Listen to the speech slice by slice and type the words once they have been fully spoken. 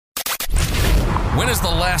When is the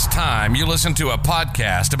last time you listened to a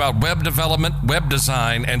podcast about web development, web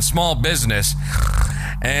design, and small business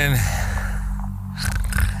and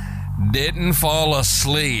didn't fall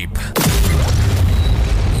asleep?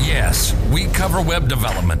 Yes, we cover web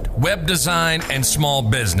development, web design, and small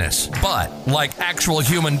business, but like actual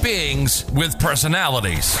human beings with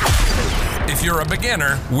personalities. If you're a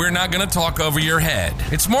beginner, we're not going to talk over your head.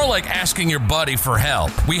 It's more like asking your buddy for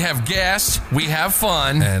help. We have guests, we have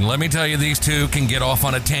fun, and let me tell you, these two can get off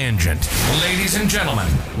on a tangent. Ladies and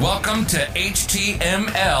gentlemen, welcome to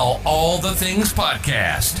HTML All the Things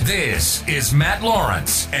Podcast. This is Matt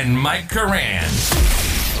Lawrence and Mike Curran.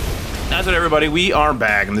 That's it, everybody. We are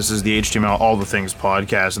back, and this is the HTML All the Things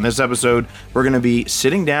Podcast. In this episode, we're going to be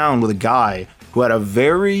sitting down with a guy who had a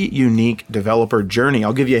very unique developer journey.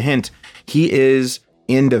 I'll give you a hint. He is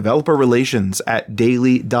in developer relations at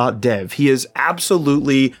daily.dev. He is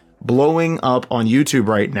absolutely blowing up on YouTube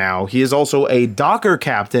right now. He is also a Docker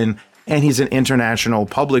captain, and he's an international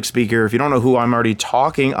public speaker. If you don't know who I'm already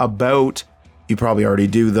talking about, you probably already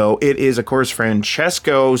do, though. It is, of course,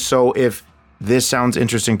 Francesco. So if this sounds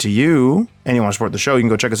interesting to you and you want to support the show, you can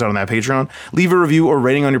go check us out on that Patreon. Leave a review or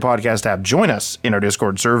rating on your podcast app. Join us in our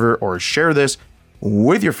Discord server or share this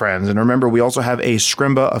with your friends. And remember, we also have a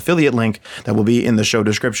Scrimba affiliate link that will be in the show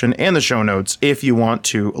description and the show notes if you want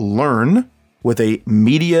to learn with a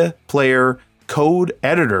media player code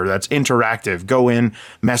editor that's interactive. Go in,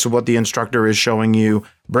 mess with what the instructor is showing you,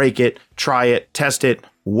 break it, try it, test it,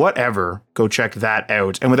 whatever. Go check that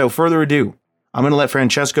out. And without further ado, I'm going to let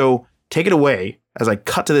Francesco take it away as I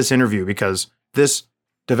cut to this interview, because this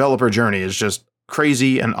developer journey is just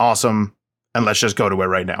crazy and awesome. And let's just go to it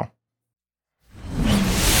right now.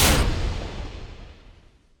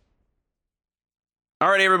 All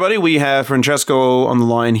right, everybody, we have Francesco on the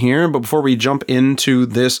line here. But before we jump into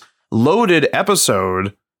this loaded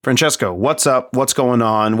episode, Francesco, what's up? What's going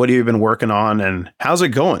on? What have you been working on? And how's it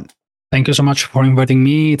going? Thank you so much for inviting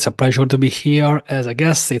me. It's a pleasure to be here as a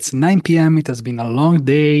guest. It's 9 p.m. It has been a long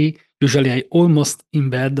day. Usually I almost in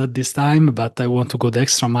bed at this time, but I want to go the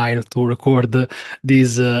extra mile to record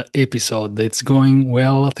this episode. It's going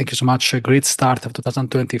well. Thank you so much. A great start of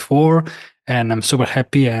 2024. And I'm super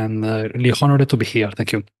happy and really honored to be here.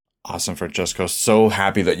 Thank you. Awesome, Francesco. So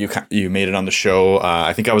happy that you made it on the show.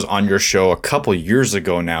 I think I was on your show a couple years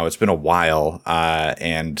ago now. It's been a while.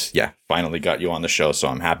 And yeah, finally got you on the show. So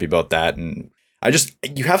I'm happy about that. And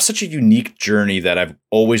you have such a unique journey that I've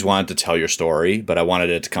always wanted to tell your story, but I wanted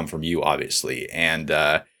it to come from you, obviously. And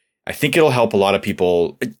I think it'll help a lot of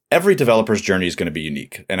people. Every developer's journey is going to be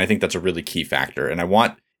unique. And I think that's a really key factor. And I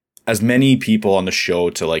want as many people on the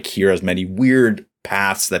show to hear as many weird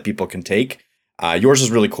paths that people can take. Yours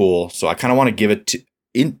is really cool. So I kind of want to give it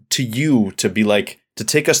to you to be to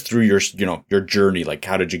take us through your journey. Like,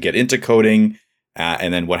 how did you get into coding?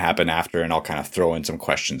 And then what happened after? And I'll kind of throw in some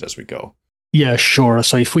questions as we go. Yeah, sure.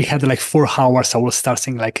 So if we had 4 hours, I will start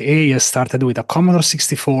saying hey, I started with a Commodore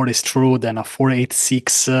 64. It's true. Then a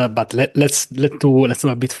 486. But let's do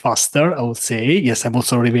a bit faster, I would say. Yes, I'm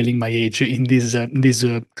also revealing my age in this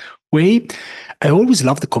way. I always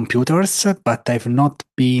loved computers, but I've not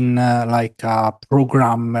been a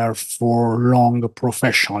programmer for long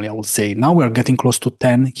professionally, I would say. Now we're getting close to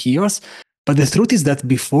 10 years. But the truth is that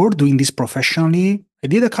before doing this professionally, I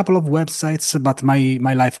did a couple of websites, but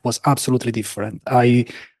my life was absolutely different. I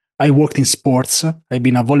worked in sports. I've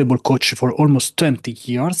been a volleyball coach for almost 20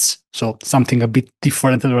 years. So something a bit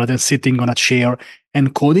different rather than sitting on a chair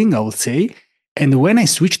and coding, I would say. And when I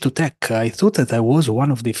switched to tech, I thought that I was one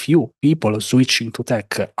of the few people switching to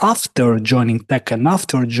tech. After joining tech and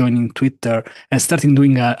after joining Twitter and starting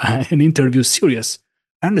doing an interview series,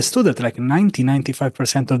 I understood that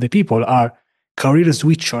 95% of the people are career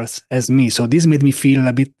switchers as me. So this made me feel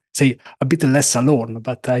a bit less alone,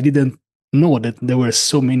 but I didn't know that there were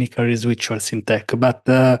so many career switchers in tech. But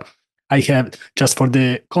I have, just for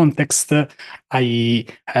the context, I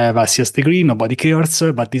have a CS degree, nobody cares,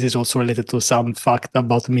 but this is also related to some fact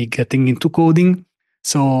about me getting into coding.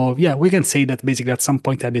 So yeah, we can say that basically at some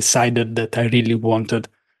point I decided that I really wanted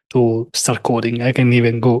to start coding. I can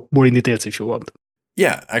even go more in details if you want.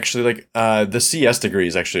 Yeah, actually, the CS degree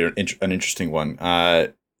is actually an interesting one.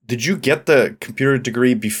 Did you get the computer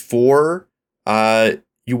degree before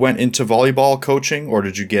you went into volleyball coaching, or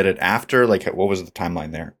did you get it after? What was the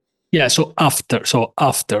timeline there? Yeah, so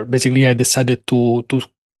after, basically I decided to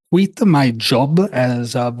quit my job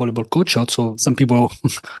as a volleyball coach. Also, some people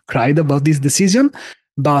cried about this decision,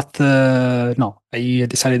 but no, I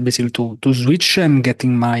decided basically to switch and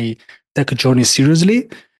getting my tech journey seriously.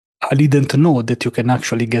 I didn't know that you can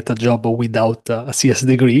actually get a job without a CS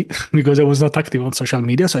degree because I was not active on social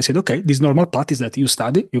media. So I said, okay, this normal path is that you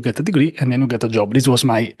study, you get a degree, and then you get a job. This was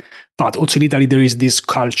my path. Also in Italy, there is this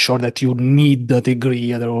culture that you need the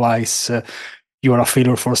degree, otherwise you are a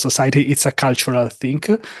failure for society. It's a cultural thing.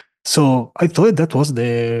 So I thought that was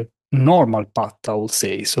the normal path, I would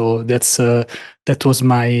say. So that was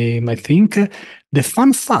my thing. The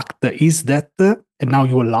fun fact is that, and now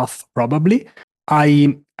you will laugh probably,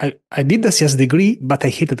 I did the CS degree, but I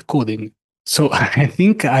hated coding. So I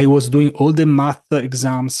think I was doing all the math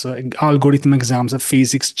exams, algorithm exams,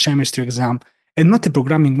 physics, chemistry exam, and not the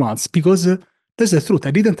programming ones, because that's the truth.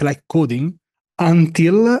 I didn't like coding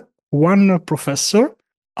until one professor,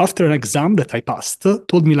 after an exam that I passed,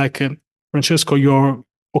 told me like, Francesco, you're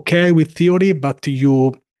okay with theory, but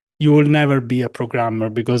you will never be a programmer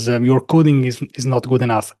because your coding is not good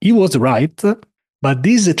enough. He was right, but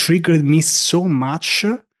this triggered me so much.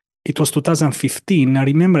 It was 2015. I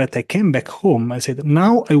remember that I came back home. I said,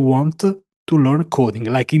 now I want to learn coding,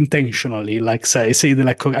 like intentionally. Like I said,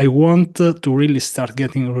 like I want to really start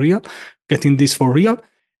getting this for real.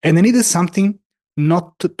 And I needed something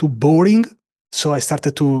not too boring. So I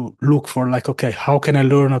started to look for like, okay, how can I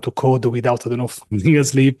learn how to code without, I don't know, falling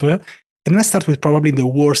asleep? And I start with probably the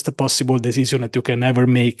worst possible decision that you can ever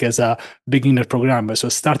make as a beginner programmer. So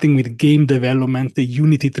starting with game development,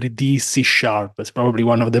 Unity 3D, C Sharp is probably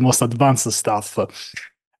one of the most advanced stuff.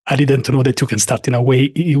 I didn't know that you can start in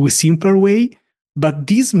a simpler way, but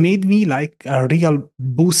this made me like a real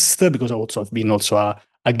boost because I've been also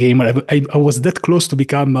a gamer. I was that close to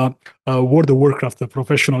become a World of Warcraft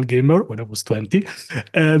professional gamer when I was 20.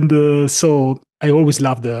 And so I always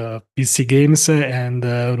loved the PC games and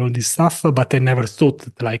all this stuff, but I never thought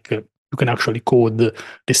that like you can actually code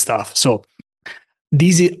this stuff. So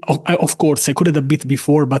this is, of course, I coded a bit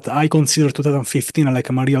before, but I consider 2015 like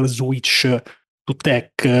a real switch to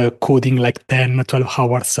tech, coding like 10, 12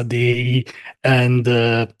 hours a day and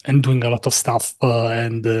doing a lot of stuff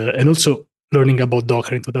and also learning about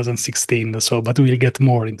Docker in 2016. So, but we'll get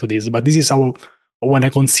more into this. But this is how when I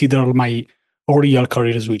consider my real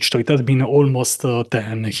career switch. So it has been almost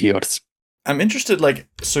 10 years. I'm interested, like,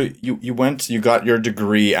 so you got your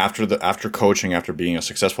degree after coaching, after being a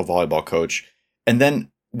successful volleyball coach, and then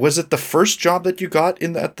was it the first job that you got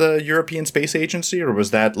at the European Space Agency, or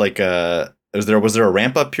was that like was there a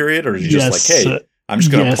ramp up period, or did you just like, hey, I'm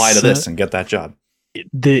just going to apply to this and get that job?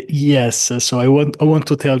 Yes. So I want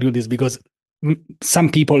to tell you this because some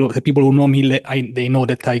people, the people who know me, they know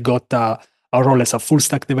that I got a role as a full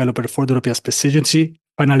stack developer for the European Space Agency.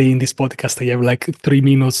 Finally, in this podcast, I have like 3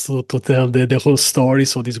 minutes to tell the whole story.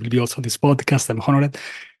 So this will be also this podcast. I'm honored.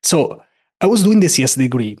 So I was doing the CS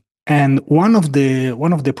degree, and one of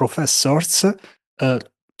the professors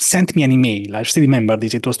sent me an email. I still remember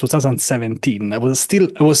this. It was 2017. I was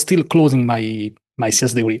still closing my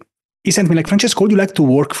CS degree. He sent me like, Francesco, would you like to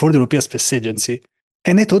work for the European Space Agency?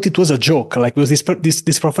 And I thought it was a joke, like because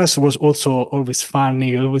this professor was also always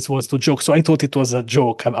funny, always wants to joke. So I thought it was a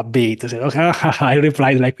joke, a bait. I said, okay. I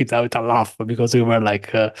replied like with a laugh because we were like,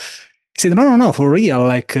 he said, no, for real.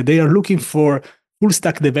 Like they are looking for full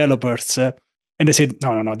stack developers. And I said,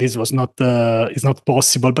 no, this was not, it's not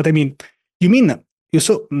possible. But I mean, you mean,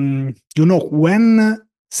 when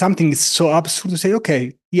something is so absurd to say,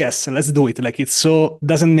 okay, yes, let's do it. Like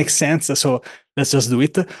doesn't make sense. So let's just do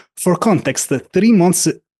it. For context, 3 months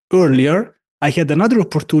earlier, I had another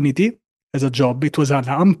opportunity as a job. It was an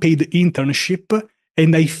unpaid internship,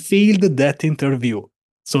 and I failed that interview.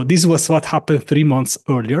 So this was what happened 3 months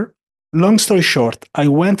earlier. Long story short, I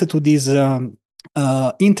went to this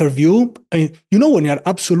interview. When you're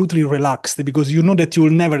absolutely relaxed because you know that you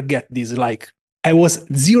will never get this. Like I was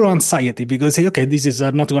zero anxiety because, okay, this is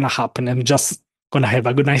not going to happen. I'm just going to have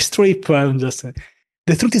a good nice trip.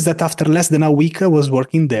 The truth is that after less than a week, I was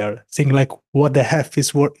working there, saying like, what the heck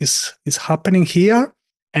is happening here?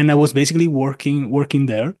 And I was basically working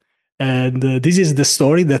there. And this is the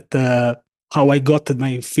story that how I got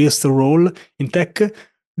my first role in tech.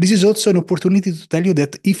 This is also an opportunity to tell you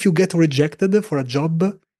that if you get rejected for a job,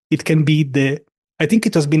 it can be I think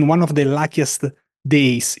it has been one of the luckiest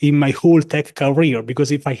days in my whole tech career,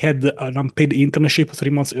 because if I had an unpaid internship 3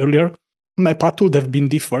 months earlier, my path would have been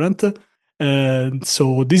different. And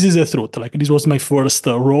so this is the truth. Like this was my first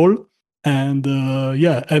role, and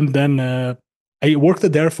and then I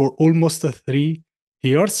worked there for almost 3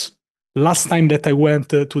 years. Last time that I went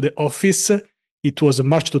to the office, it was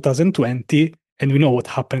March 2020, and we know what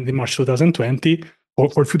happened in March 2020.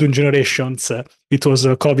 For future generations, it was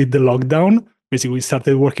a COVID lockdown. Basically, we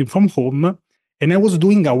started working from home, and I was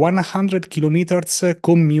doing a 100 kilometers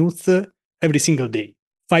commute every single day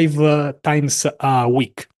times a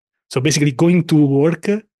week. So basically going to work,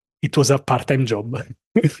 it was a part-time job.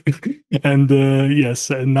 And yes,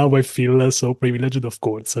 and now I feel so privileged, of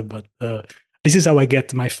course. But this is how I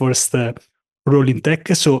get my first role in tech.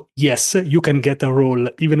 So yes, you can get a role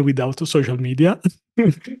even without social media.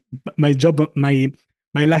 My job, my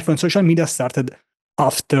life on social media started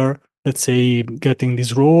after, let's say, getting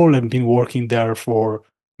this role and been working there for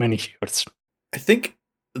many years. I think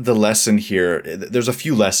the lesson here, there's a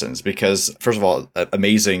few lessons because, first of all,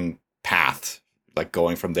 amazing path, like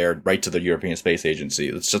going from there right to the European Space Agency.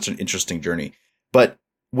 It's such an interesting journey. But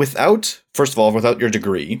first of all, without your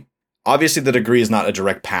degree, obviously the degree is not a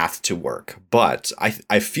direct path to work. But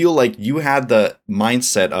I feel like you had the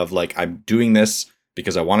mindset of like, I'm doing this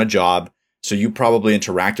because I want a job. So you probably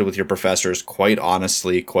interacted with your professors quite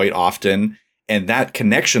honestly, quite often. And that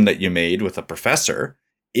connection that you made with a professor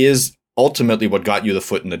is ultimately what got you the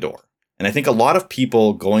foot in the door. And I think a lot of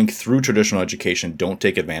people going through traditional education don't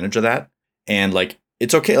take advantage of that. And like,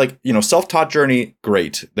 it's okay. Like, self-taught journey,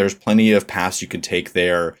 great. There's plenty of paths you can take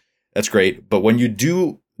there. That's great. But when you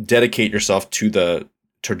do dedicate yourself to the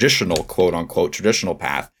traditional, quote unquote, traditional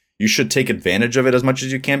path, you should take advantage of it as much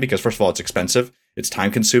as you can, because first of all, it's expensive. It's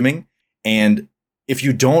time consuming. And if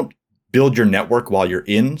you don't build your network while you're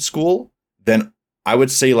in school, then I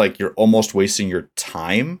would say like you're almost wasting your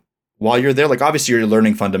time while you're there. Like obviously you're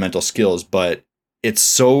learning fundamental skills, but it's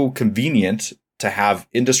so convenient to have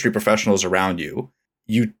industry professionals around you.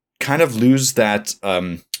 You kind of lose that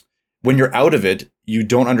when you're out of it, you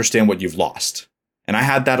don't understand what you've lost. And I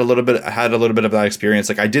had that a little bit. I had a little bit of that experience.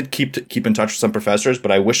 Like I did keep in touch with some professors,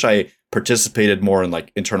 but I wish I participated more in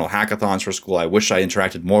like internal hackathons for school. I wish I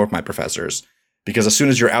interacted more with my professors, because as soon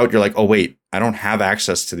as you're out, you're like, oh wait, I don't have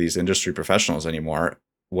access to these industry professionals anymore.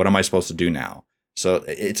 What am I supposed to do now? So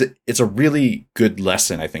it's a really good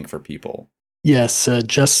lesson, I think, for people. Yes,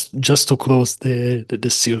 just to close the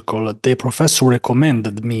circle, the professor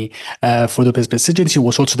recommended me for the space agency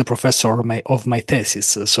was also the professor of my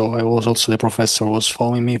thesis. So I was also the professor who was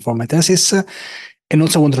following me for my thesis. And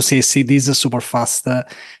also I want to say, see, this is super fast.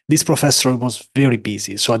 This professor was very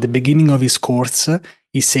busy. So at the beginning of his course,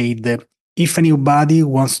 he said, if anybody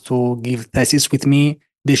wants to give thesis with me,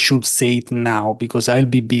 they should say it now because I'll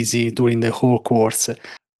be busy during the whole course.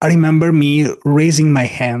 I remember me raising my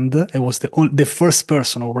hand. I was the first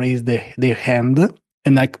person who raised their hand,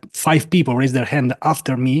 and like 5 people raised their hand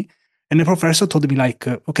after me. And the professor told me like,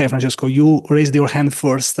 okay, Francesco, you raised your hand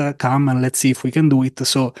first, come and let's see if we can do it.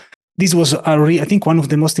 So this was, I think, one of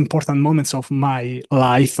the most important moments of my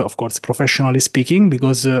life, of course, professionally speaking,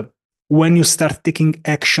 because when you start taking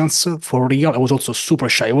actions for real, I was also super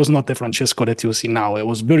shy. I was not the Francesco that you see now. I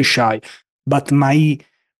was very shy, but my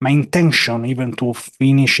intention even to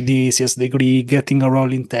finish this CS degree, getting a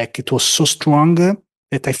role in tech, it was so strong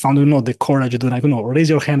that I found, the courage to like, raise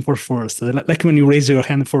your hand for first. Like when you raise your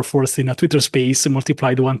hand for first in a Twitter space,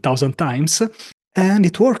 multiplied 1,000 times, and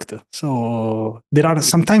it worked. So there are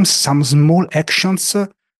sometimes some small actions that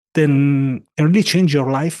can really change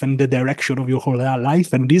your life and the direction of your whole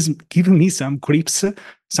life. And this gives me some creeps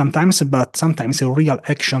sometimes, but sometimes real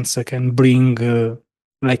actions can bring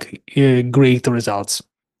great results.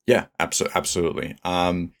 Yeah, absolutely.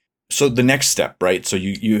 So the next step, right? So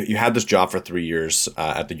you had this job for 3 years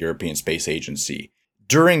at the European Space Agency.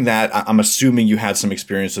 During that, I'm assuming you had some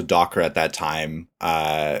experience with Docker at that time,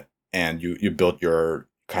 and you built your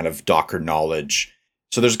kind of Docker knowledge.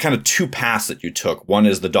 So there's kind of 2 paths that you took. One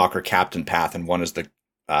is the Docker captain path, and one is the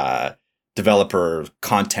developer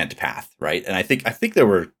content path, right? And I think they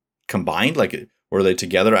were combined. Like, were they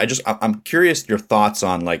together? I'm curious your thoughts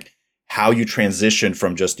on like how you transition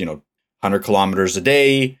from just, 100 kilometers a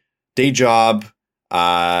day job,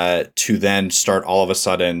 to then start all of a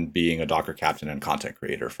sudden being a Docker captain and content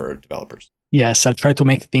creator for developers. Yes, I'll try to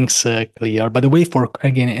make things clear. By the way, for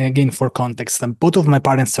context, both of my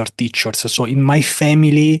parents are teachers. So in my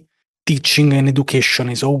family, teaching and education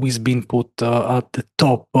has always been put at the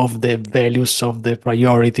top of the values, of the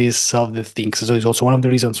priorities of the things. So it's also one of the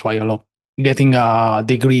reasons why getting a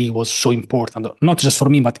degree was so important, not just for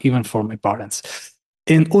me, but even for my parents.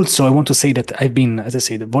 And also, I want to say that I've been, as I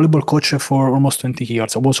said, a volleyball coach for almost 20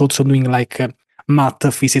 years. I was also doing like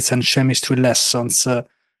math, physics, and chemistry lessons.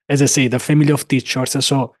 As I say, the family of teachers.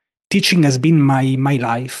 So teaching has been my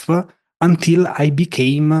life until I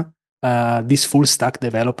became this full stack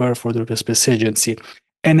developer for the European Space Agency.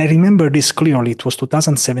 And I remember this clearly. It was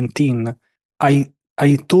 2017. I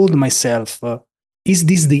told myself, is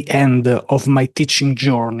this the end of my teaching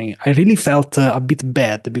journey? I really felt a bit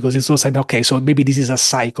bad because it was like, okay, so maybe this is a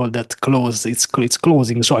cycle that it's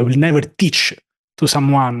closing. So I will never teach to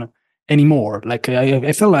someone anymore. Like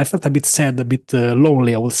I felt a bit sad, a bit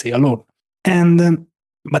lonely, I will say, alone. And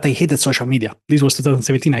but I hated social media. This was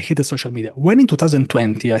 2017. I hated social media. When in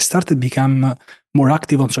 2020 I started become more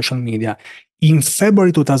active on social media. In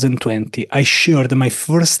February 2020, I shared my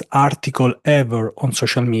first article ever on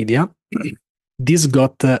social media. This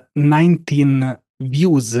got 19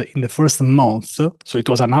 views in the first month. So it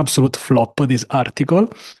was an absolute flop, this article,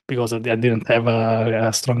 because I didn't have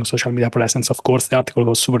a strong social media presence. Of course, the article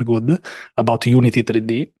was super good about Unity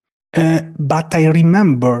 3D. But I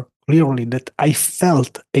remember clearly that I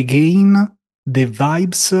felt again the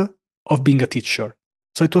vibes of being a teacher.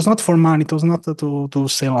 So it was not for money, it was not to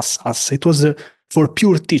sell us. It was for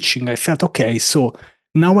pure teaching. I felt, okay, so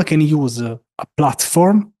now I can use a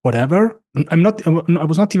platform, whatever. I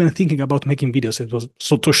was not even thinking about making videos. It was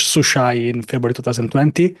so shy in February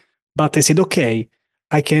 2020. But I said, okay,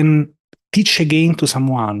 I can teach again to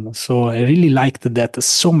someone. So I really liked that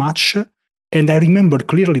so much. And I remember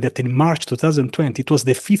clearly that in March 2020, it was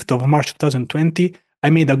the 5th of March 2020, I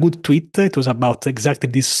made a good tweet. It was about exactly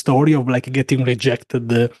this story of like getting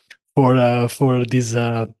rejected for this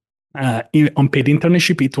unpaid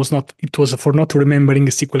internship. It was for not remembering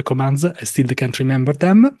SQL commands. I still can't remember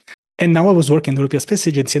them. And now I was working in the European Space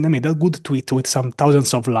Agency and I made a good tweet with some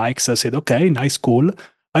thousands of likes. I said, okay, nice, cool.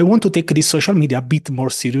 I want to take this social media a bit more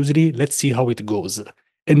seriously. Let's see how it goes.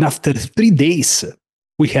 And after 3 days,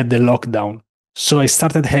 we had the lockdown. So I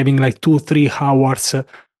started having like 2-3 hours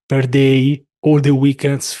per day, all the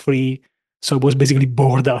weekends free. So I was basically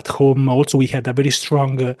bored at home. Also, we had a very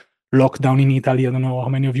strong lockdown in Italy. I don't know how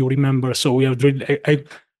many of you remember. So we have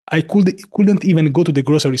I couldn't even go to the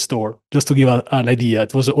grocery store, just to give an idea.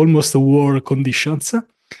 It was almost war conditions.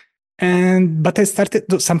 But I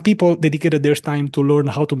started. Some people dedicated their time to learn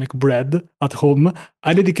how to make bread at home.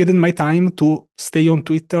 I dedicated my time to stay on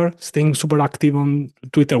Twitter, staying super active on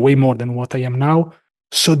Twitter, way more than what I am now.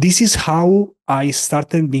 So this is how I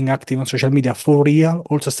started being active on social media for real.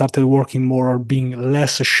 Also started working more, being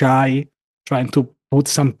less shy, trying to put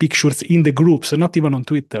some pictures in the groups, not even on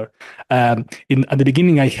Twitter. At the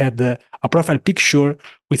beginning, I had a profile picture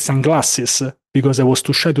with sunglasses because I was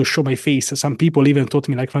too shy to show my face. Some people even told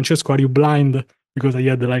me, like, Francesco, are you blind? Because I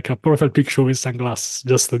had like a profile picture with sunglasses,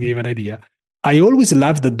 just to give an idea. I always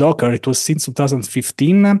loved the Docker. It was since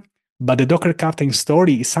 2015, but the Docker Captain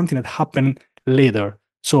story is something that happened later.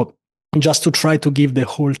 So just to try to give the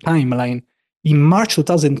whole timeline, in March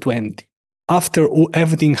 2020, after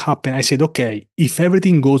everything happened, I said, okay, if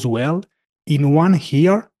everything goes well, in 1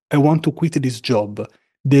 year, I want to quit this job.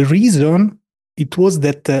 The reason it was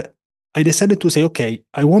that I decided to say, okay,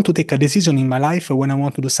 I want to take a decision in my life when I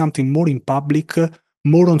want to do something more in public,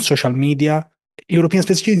 more on social media. European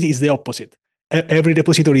Space Agency is the opposite. Every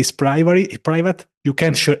repository is private. You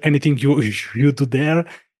can't share anything you do there.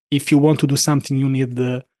 If you want to do something, you need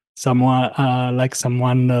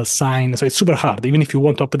someone sign. So it's super hard. Even if you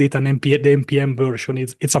want to update the npm version,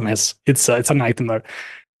 it's a mess. It's a nightmare.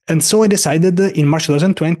 And so I decided in March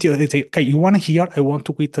 2020, okay, in 1 year, I want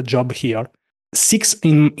to quit a job here.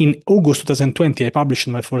 In August 2020, I published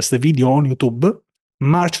my first video on YouTube.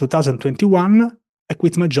 March 2021, I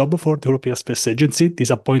quit my job for the European Space Agency,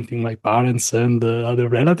 disappointing my parents and other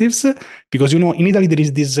relatives. Because, in Italy, there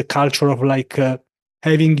is this culture of like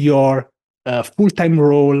having your full-time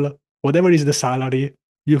role, whatever is the salary.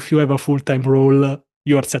 If you have a full-time role,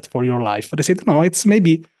 you are set for your life. But I said, no, it's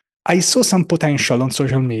maybe I saw some potential on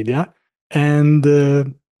social media, and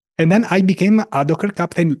then I became a Docker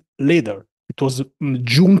captain later. It was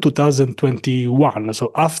June 2021.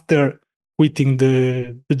 So after quitting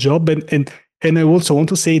the job, and I also want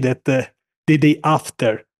to say that the day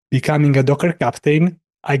after becoming a Docker captain,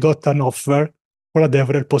 I got an offer for a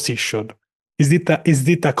DevRel position. Is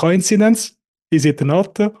it a coincidence? Is it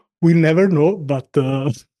not? We'll never know, but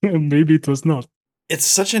maybe it was not. It's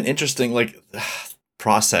such an interesting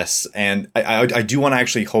process, and I do want to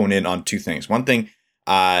actually hone in on two things. One thing,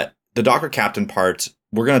 the Docker captain part,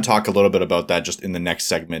 we're going to talk a little bit about that just in the next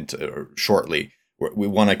segment shortly. We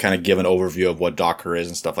want to kind of give an overview of what Docker is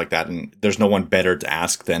and stuff like that, and there's no one better to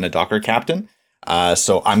ask than a Docker captain.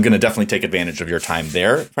 So I'm going to definitely take advantage of your time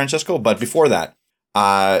there, Francesco. But before that,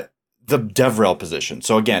 the DevRel position.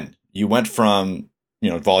 So again, you went from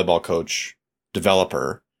volleyball coach,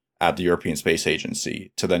 developer at the European Space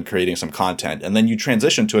Agency to then creating some content, and then you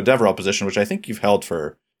transitioned to a DevRel position, which I think you've held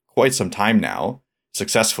for quite some time now,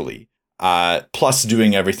 successfully. Plus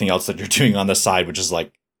doing everything else that you're doing on the side, which is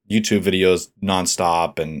like YouTube videos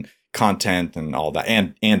nonstop and content and all that,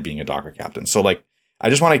 and being a Docker captain. So like, I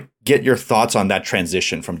just want to get your thoughts on that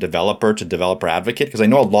transition from developer to developer advocate, because I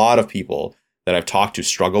know a lot of people that I've talked to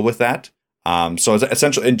struggle with that. So it's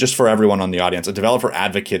essentially, and just for everyone on the audience, a developer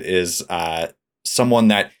advocate is someone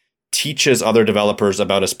that teaches other developers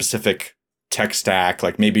about a specific tech stack.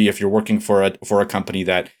 Like maybe if you're working for a company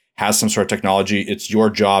that has some sort of technology, it's your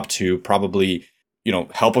job to probably,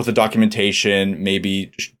 help with the documentation,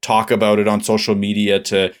 maybe talk about it on social media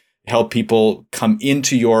to help people come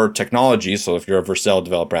into your technology. So if you're a Vercel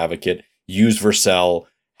developer advocate, use Vercel,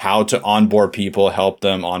 how to onboard people, help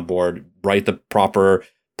them onboard, write the proper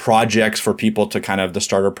projects for people to the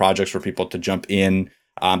starter projects for people to jump in.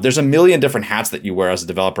 There's a million different hats that you wear as a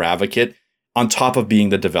developer advocate on top of being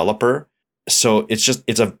the developer. So it's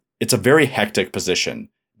a very hectic position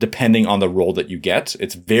depending on the role that you get.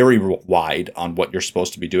 It's very wide on what you're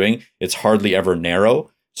supposed to be doing. It's hardly ever narrow.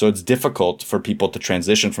 So it's difficult for people to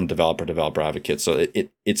transition from developer advocate. So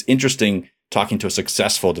it's interesting talking to a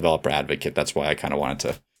successful developer advocate. That's why I kind of wanted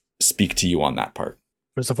to speak to you on that part.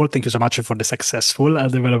 First of all, thank you so much for the successful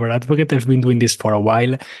developer advocate. I've been doing this for a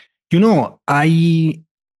while.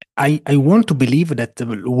 I want to believe that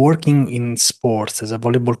working in sports as a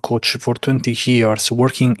volleyball coach for 20 years,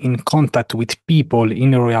 working in contact with people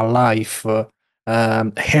in real life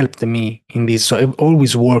helped me in this. So I've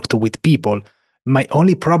always worked with people. My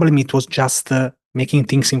only problem, it was just making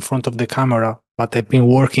things in front of the camera. But I've been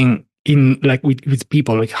working with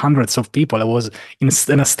people, like hundreds of people. I was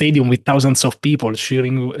in a stadium with thousands of people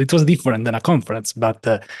cheering. It was different than a conference,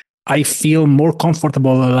 but I feel more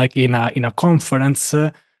comfortable like in a conference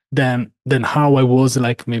than how I was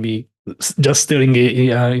like maybe just staring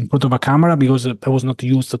in front of a camera, because I was not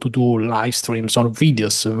used to do live streams or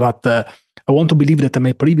videos. But I want to believe that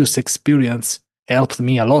my previous experience helped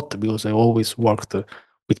me a lot, because I always worked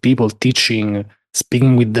with people, teaching,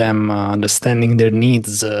 speaking with them, understanding their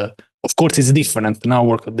needs. Of course, it's different now.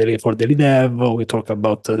 Work for daily dev. We talk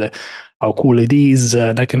about how cool it is.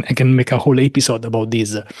 I can make a whole episode about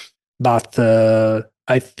this. But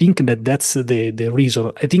I think that's the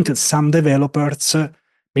reason. I think some developers,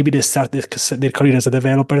 maybe they start their career as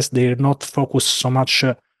developers, they're not focused so much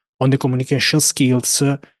on the communication skills,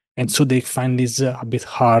 and so they find this a bit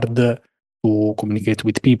hard to communicate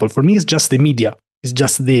with people. For me, it's just the media. It's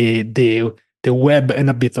just the web, and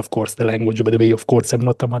a bit, of course, the language. By the way, of course, I'm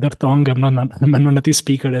not a mother tongue. I'm not a native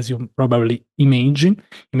speaker, as you probably imagine.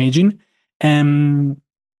 And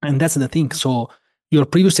that's the thing. So your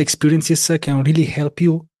previous experiences can really help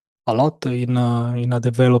you a lot in a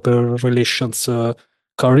developer relations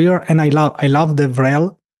career. And I love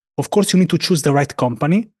DevRel. Of course, you need to choose the right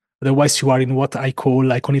company. Otherwise, you are in what I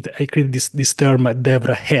created this term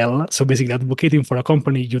Devra hell. So basically advocating for a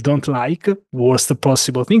company you don't like, worst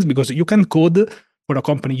possible things, because you can code for a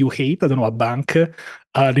company you hate, I don't know, a bank,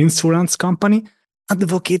 an insurance company.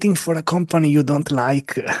 Advocating for a company you don't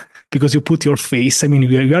like because you put your face, I mean,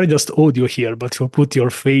 we are just audio here, but you put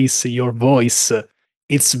your face, your voice,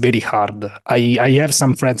 it's very hard. I have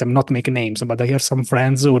some friends, I'm not making names, but I have some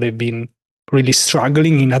friends who have been really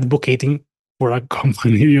struggling in advocating for a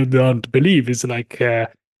company you don't believe. It's like,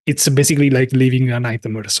 it's basically like living a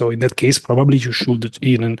nightmare. So in that case, probably you should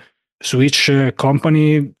even switch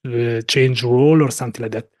company, change role or something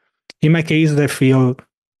like that. In my case, I feel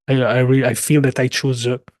that I choose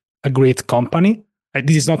a great company.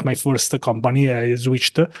 This is not my first company. I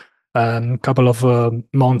switched a couple of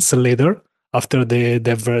months later after the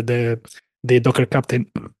Docker Captain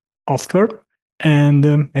offer,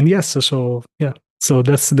 and yes, so yeah, so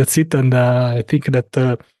that's it. And I think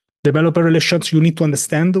that developer relations, you need to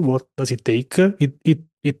understand what does it take.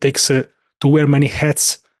 It takes to wear many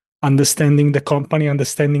hats, understanding the company,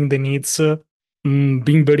 understanding the needs,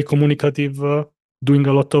 being very communicative, doing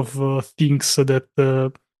a lot of things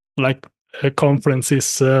that like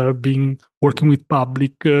conferences, working with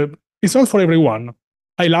public. It's not for everyone.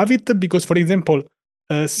 I love it because, for example,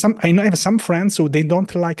 I have some friends who they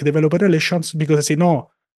don't like developer relations because they say,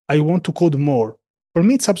 no, I want to code more. For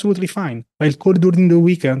me, it's absolutely fine. I'll code during the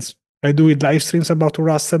weekends. I do it live streams about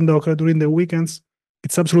Rust and Docker during the weekends.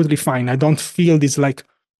 It's absolutely fine. I don't feel this like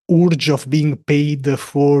urge of being paid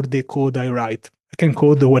for the code I write. I can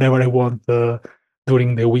code whatever I want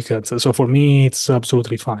during the weekends. So for me, it's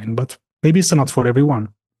absolutely fine. But maybe it's not for everyone.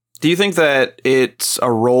 Do you think that it's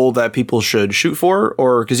a role that people should shoot for?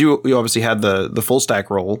 Or because you obviously had the full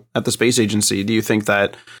stack role at the space agency, do you think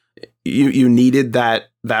that you needed that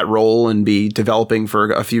role and be developing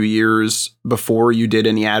for a few years before you did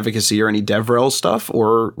any advocacy or any DevRel stuff?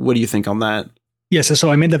 Or what do you think on that? Yes,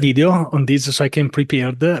 so I made a video on this so I came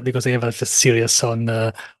prepared because I have a series on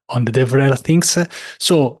the DevRel things.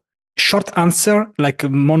 So short answer, like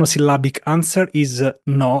monosyllabic answer is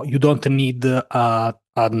no, you don't need a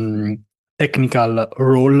technical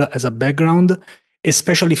role as a background.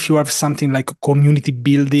 especially if you have something like community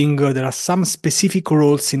building, there are some specific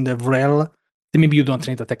roles in the DevRel that maybe you don't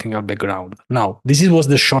need a technical background. Now, was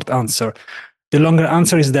the short answer. The longer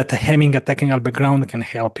answer is that having a technical background can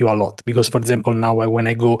help you a lot. Because, for example, now when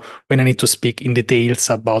I need to speak in details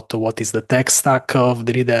about what is the tech stack of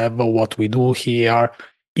the dev, what we do here,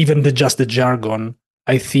 even just the jargon,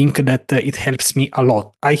 I think that it helps me a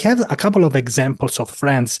lot. I have a couple of examples of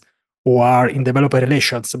friends who are in developer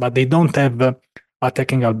relations, but they don't have a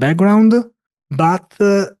technical background. But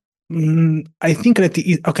I think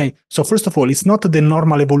that okay. So first of all, it's not the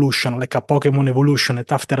normal evolution, like a Pokemon evolution,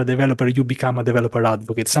 that after a developer you become a developer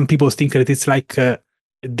advocate. Some people think that it's like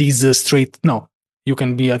this straight. No, you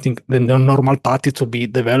can be. I think the normal path is to be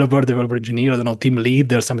developer engineer, I don't know, team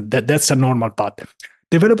lead or something. That's a normal path.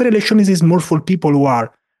 Developer relations is more for people who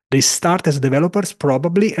are they start as developers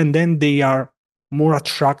probably, and then they are more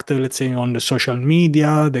attractive, let's say, on the social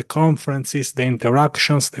media, the conferences, the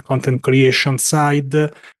interactions, the content creation side,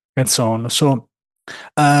 and so on. So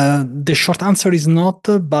the short answer is not,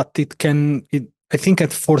 but it can. I think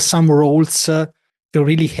that for some roles, it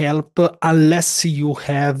really help unless you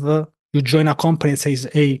join a company and says,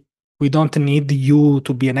 "Hey, we don't need you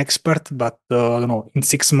to be an expert, but I don't know, in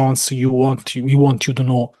 6 months we want you to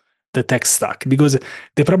know the tech stack." Because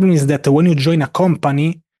the problem is that when you join a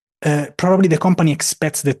company, probably the company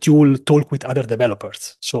expects that you will talk with other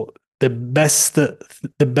developers. So the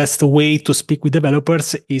best way to speak with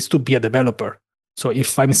developers is to be a developer. So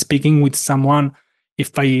if I'm speaking with someone,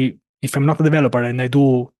 if I'm not a developer and I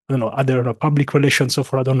do, I don't know, other public relations, or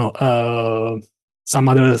for, I don't know, some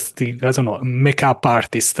other thing, I don't know, makeup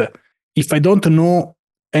artist. If I don't know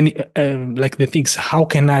any like the things, how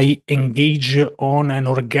can I engage on an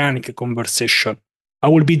organic conversation? I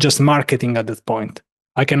will be just marketing at that point.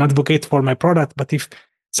 I can advocate for my product, but if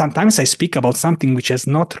sometimes I speak about something which is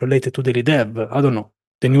not related to daily dev, I don't know,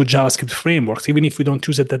 the new JavaScript frameworks, even if we don't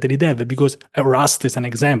use it at daily dev, because Rust is an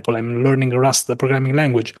example. I'm learning Rust, the programming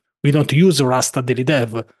language. We don't use Rust at daily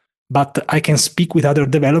dev, but I can speak with other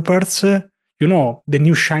developers, the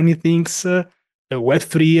new shiny things,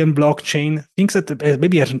 Web3 and blockchain, things that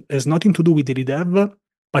maybe has nothing to do with daily dev,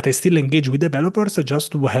 but I still engage with developers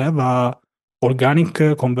just to have a organic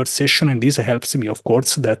conversation, and this helps me, of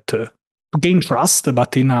course, that to gain trust,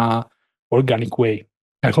 but in a organic way.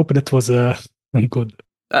 I hope that was good.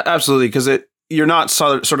 Absolutely, because you're not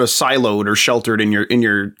sort of siloed or sheltered in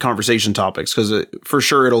your conversation topics, because for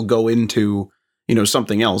sure it'll go into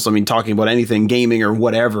something else. I mean, talking about anything, gaming or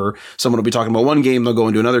whatever, someone will be talking about one game, they'll go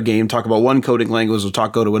into another game, talk about one coding language, will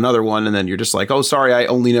go to another one, and then you're just like, oh, sorry, I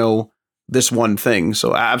only know this one thing.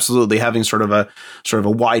 So absolutely, having sort of a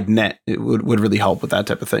wide net, it would really help with that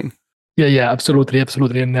type of thing. Yeah, absolutely.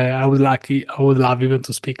 And I would love even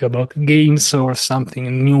to speak about games or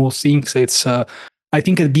something, new things. It's I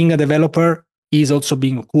think that being a developer is also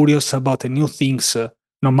being curious about the new things,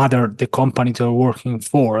 no matter the company you're working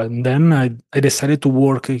for. And then I decided to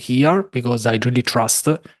work here because I really trust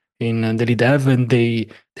in daily dev and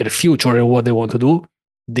their future and what they want to do.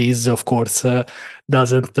 This, of course,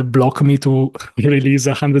 doesn't block me to release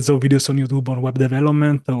hundreds of videos on YouTube on web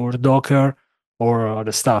development or Docker or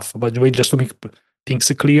other stuff. But just to make things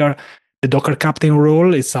clear, the Docker captain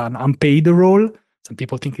role is an unpaid role. Some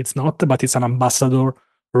people think it's not, but it's an ambassador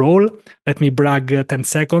role. Let me brag 10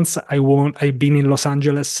 seconds. I've been in Los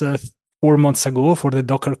Angeles 4 months ago for the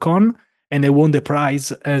DockerCon, and I won the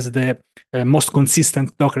prize as the most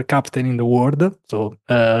consistent Docker captain in the world. So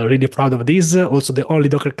really proud of this. Also the only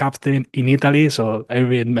Docker captain in Italy. So I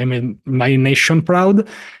made my nation proud.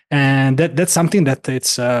 And that's something that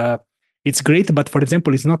it's great, but for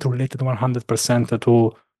example, it's not related 100%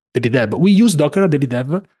 to daily dev. We use Docker at daily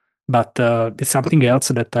dev, but it's something else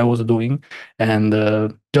that I was doing. And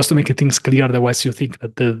just to make things clear, otherwise you think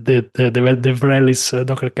that the DevRel is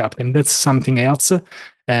Docker captain. That's something else.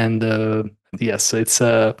 And yes, it's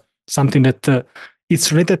something that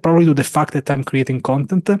it's related probably to the fact that I'm creating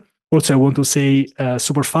content. Also, I want to say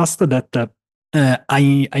super fast that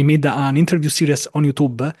I made an interview series on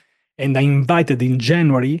YouTube, and I invited in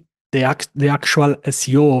January the actual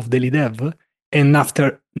SEO of Daily Dev, and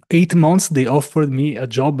after 8 months, they offered me a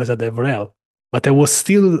job as a DevRel. But I was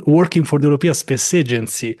still working for the European Space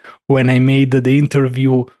Agency when I made the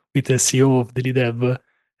interview with the CEO of Daily Dev.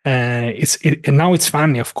 And now it's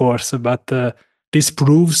funny, of course, but this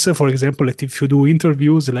proves, for example, that if you do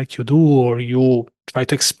interviews like you do, or you try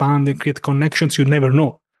to expand and create connections, you never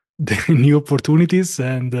know the new opportunities.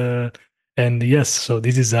 And yes, so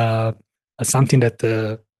this is something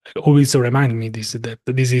that always remind me that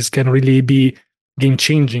this can really be game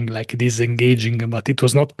changing, like this engaging, but it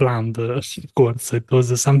was not planned. Of course, it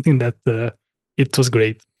was something that it was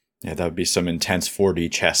great. Yeah, that would be some intense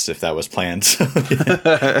 4D chess if that was planned. So,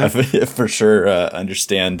 I for sure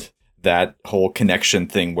understand that whole connection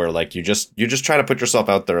thing where like you just try to put yourself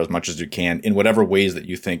out there as much as you can in whatever ways that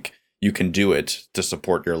you think you can do it to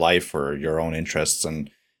support your life or your own interests.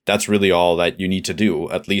 And that's really all that you need to do,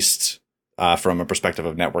 at least from a perspective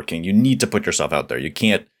of networking. You need to put yourself out there. You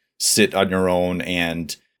can't sit on your own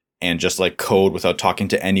and just like code without talking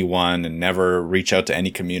to anyone and never reach out to any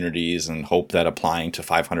communities and hope that applying to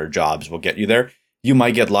 500 jobs will get you there. You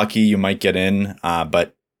might get lucky, you might get in,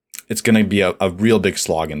 but it's going to be a real big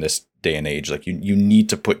slog in this day and age. Like you need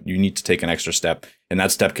to take an extra step, and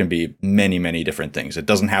that step can be many, many different things. It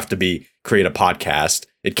doesn't have to be create a podcast.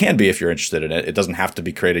 It can be if you're interested in it. It doesn't have to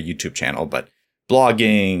be create a YouTube channel, but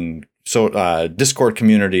blogging, Discord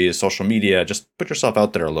communities, social media, just put yourself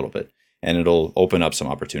out there a little bit. And it'll open up some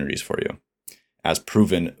opportunities for you, as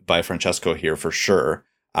proven by Francesco here for sure.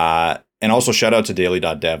 And also shout out to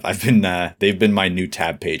daily.dev. They've been my new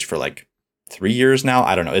tab page for like 3 years now.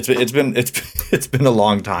 I don't know. It's been a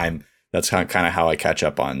long time. That's kind of how I catch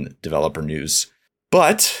up on developer news.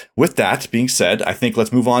 But with that being said, I think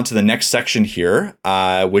let's move on to the next section here,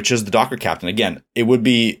 which is the Docker Captain. Again, it would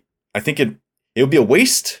be a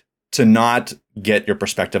waste to not get your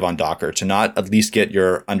perspective on Docker, to not at least get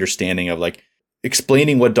your understanding of like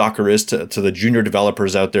explaining what Docker is to the junior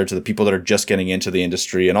developers out there, to the people that are just getting into the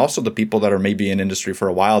industry, and also the people that are maybe in industry for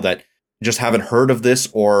a while that just haven't heard of this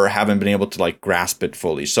or haven't been able to like grasp it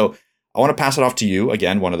fully. So I want to pass it off to you,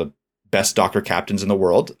 again, one of the best Docker captains in the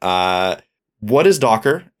world. What is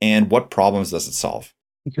Docker and what problems does it solve?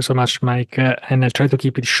 Thank you so much, Mike. And I'll try to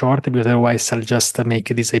keep it short because otherwise I'll just make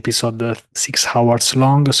this episode 6 hours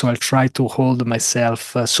long. So I'll try to hold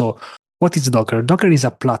myself. So what is Docker? Docker is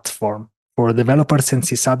a platform for developers and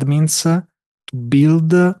sysadmins to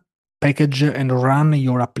build, package, and run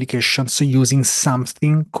your applications using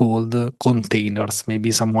something called containers.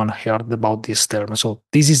 Maybe someone heard about this term. So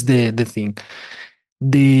this is the thing.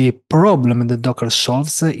 The problem that Docker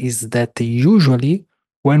solves is that usually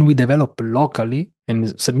when we develop locally,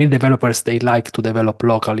 and many developers, they like to develop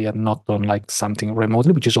locally and not on like something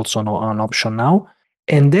remotely, which is also an option now.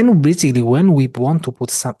 And then basically when we want to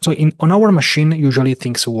put on our machine, usually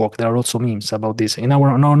things work. There are also memes about this. On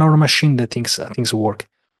our machine, the things work.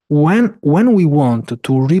 When we want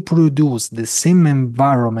to reproduce the same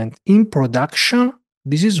environment in production,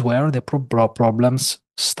 this is where the problems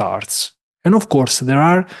starts. And of course, there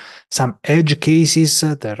are some edge cases.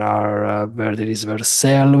 There are where there is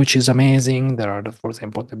Vercel, which is amazing. There are, for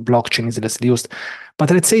example, the blockchain is less used. But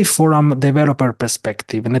let's say from a developer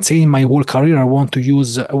perspective, and let's say in my whole career, I want to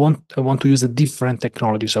use a different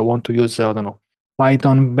technologies. I want to use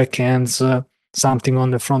Python backends, something on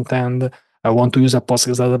the front end. I want to use a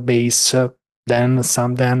Postgres database,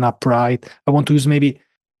 then upright. I want to use maybe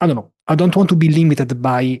I don't want to be limited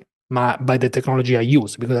by the technology I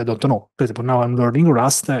use because I don't know. For example, now I'm learning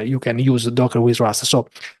Rust. You can use Docker with Rust. So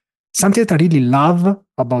something that I really love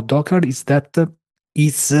about Docker is that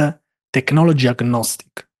it's technology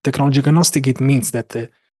agnostic. Technology agnostic, it means that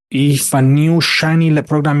if a new shiny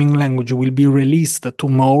programming language will be released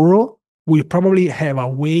tomorrow, we'll probably have a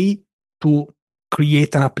way to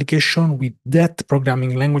create an application with that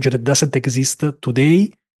programming language that doesn't exist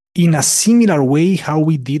today in a similar way how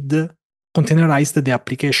we did containerized the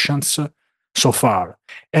applications so far.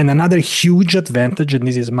 And another huge advantage, and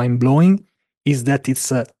this is mind-blowing, is that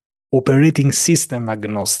it's operating system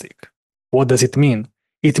agnostic. What does it mean?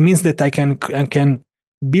 It means that I can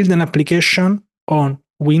build an application on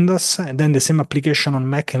Windows and then the same application on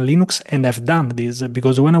Mac and Linux, and I've done this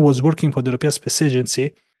because when I was working for the European Space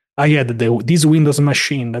Agency, I had this Windows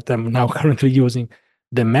machine that I'm now currently using,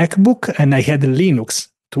 the MacBook, and I had Linux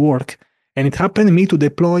to work. And it happened to me to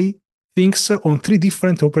deploy things on 3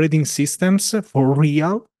 different operating systems for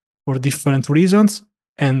real, for different reasons.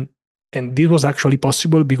 And this was actually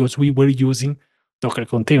possible because we were using Docker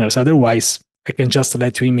containers. Otherwise, I can just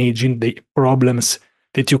let you imagine the problems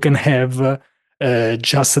that you can have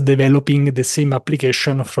just developing the same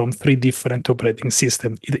application from 3 different operating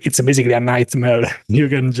systems. It's basically a nightmare. You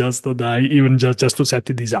can just die even just to set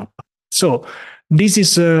this up. So this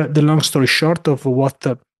is the long story short of what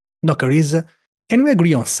Docker is. Can we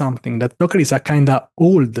agree on something that Docker is a kind of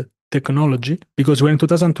old technology? Because we're in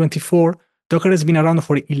 2024, Docker has been around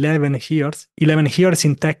for 11 years. 11 years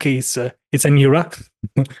in tech is it's an era,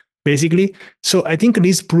 basically. So I think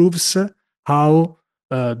this proves how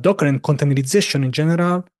Docker and containerization in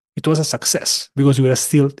general, it was a success because we are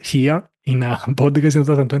still here in a podcast in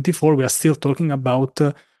 2024. We are still talking about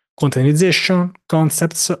containerization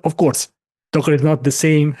concepts. Of course, Docker is not the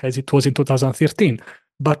same as it was in 2013,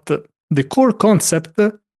 but the core concept,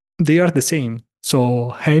 they are the same. So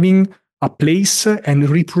having a place and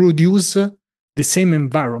reproduce the same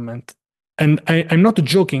environment. And I'm not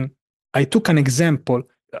joking. I took an example.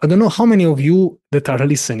 I don't know how many of you that are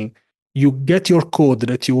listening, you get your code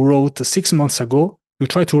that you wrote 6 months ago, you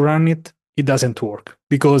try to run it, it doesn't work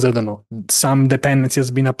because I don't know, some dependency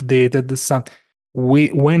has been updated.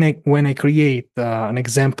 When I create an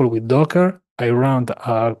example with Docker, I run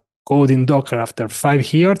code in Docker after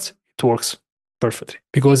 5 years, it works perfectly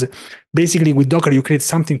because basically with Docker you create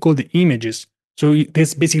something called the images. So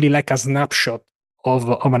it's basically like a snapshot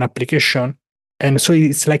of an application, and so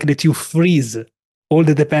it's like that you freeze all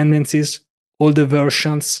the dependencies, all the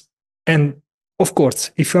versions, and of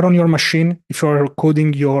course, if you're on your machine, if you're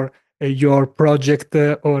coding your project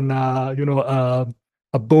on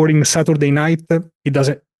a boring Saturday night, it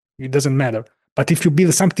doesn't matter. But if you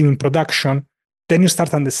build something in production, then you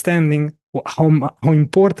start understanding how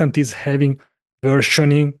important is having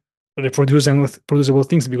versioning, reproducible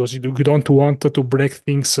things, because you don't want to break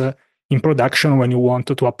things in production when you want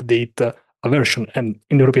to update a version. And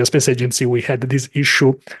in the European Space Agency, we had this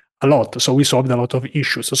issue a lot. So we solved a lot of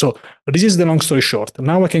issues. So this is the long story short.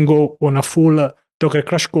 Now I can go on a full Docker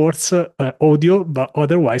crash course audio, but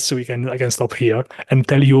otherwise I can stop here and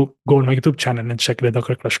tell you, go on my YouTube channel and check the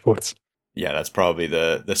Docker crash course. Yeah, that's probably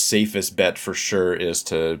the safest bet for sure, is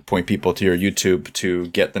to point people to your YouTube to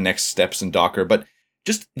get the next steps in Docker. But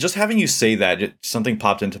just having you say that, something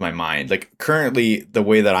popped into my mind. Like currently, the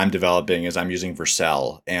way that I'm developing is I'm using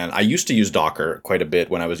Vercel, and I used to use Docker quite a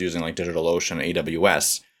bit when I was using like DigitalOcean and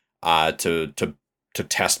AWS to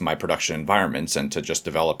test my production environments and to just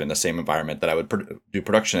develop in the same environment that I would do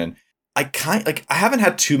production in. I haven't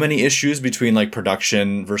had too many issues between like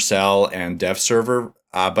production, Vercel, and dev server,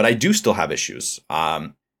 but I do still have issues.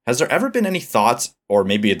 Has there ever been any thoughts, or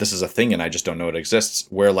maybe this is a thing and I just don't know it exists,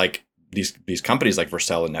 where like these companies like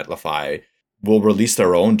Vercel and Netlify will release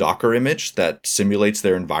their own Docker image that simulates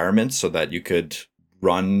their environment so that you could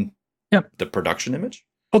run the production image?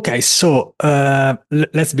 Okay, so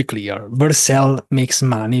let's be clear. Vercel makes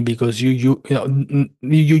money because you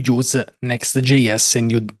use Next.js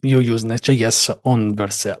and you use Next.js on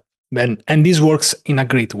Vercel. And this works in a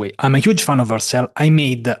great way. I'm a huge fan of Vercel. I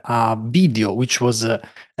made a video which was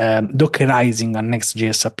Dockerizing a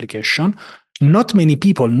Next.js application. Not many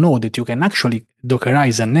people know that you can actually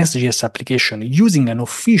Dockerize a Next.js application using an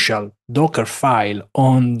official Docker file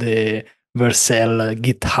on the Vercel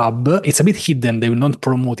GitHub. It's a bit hidden. They will not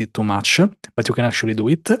promote it too much, but you can actually do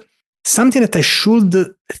it. Something that I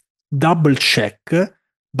should double check,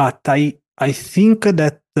 but I think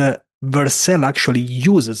that Vercel actually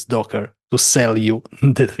uses Docker to sell you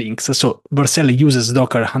the things. So Vercel uses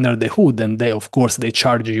Docker under the hood, and of course they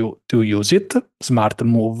charge you to use it. Smart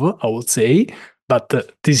move, I would say. But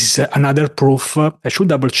this is another proof. I should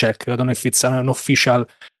double check. I don't know if it's an official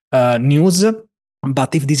news,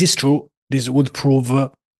 but if this is true, this would prove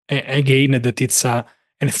again that it's an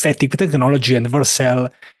effective technology, and Vercel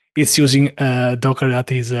is using Docker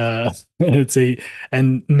that is, let's say,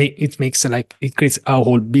 and it makes it creates a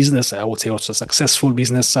whole business. I would say also a successful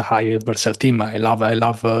business. Hire Vercel team. I love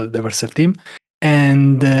the Vercel team,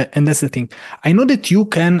 and that's the thing. I know that you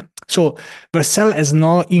can. So Vercel has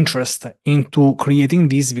no interest into creating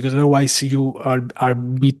this because otherwise you are a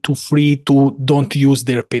bit too free to don't use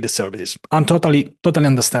their paid services. And totally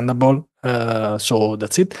understandable. So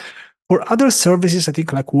that's it. For other services, I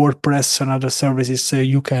think like WordPress and other services,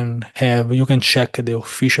 you can check the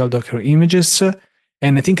official Docker images,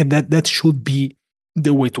 and I think that should be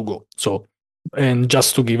the way to go. So, and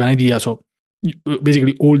just to give an idea, so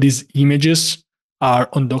basically all these images are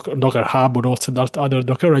on Docker Hub or also other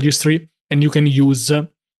Docker registry, and you can use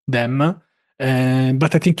them.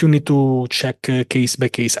 But I think you need to check case by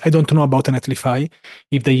case. I don't know about Netlify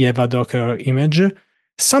if they have a Docker image.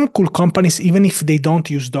 Some cool companies, even if they don't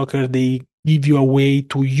use Docker, they give you a way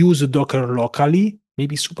to use Docker locally,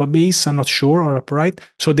 maybe Supabase, I'm not sure, or Upright.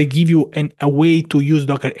 So they give you a way to use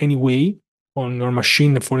Docker anyway on your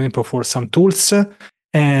machine, for example, for some tools.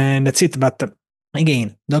 And that's it. But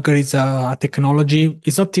again, Docker is a technology.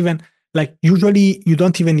 It's not even like usually you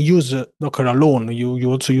don't even use Docker alone.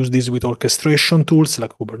 You also use this with orchestration tools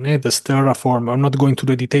like Kubernetes, Terraform. I'm not going to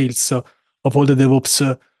the details of all the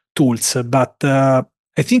DevOps tools, but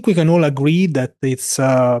I think we can all agree that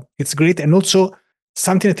it's great. And also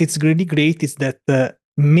something that is really great is that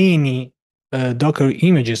many Docker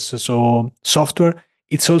images, so software,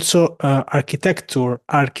 it's also architectural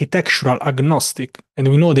agnostic. And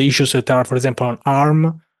we know the issues that are, for example, on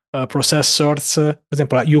ARM processors. For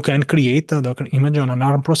example, you can create a Docker image on an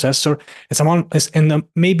ARM processor, and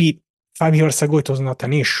maybe 5 years ago, it was not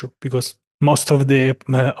an issue because most of the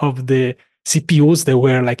CPUs, they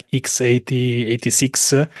were like x80,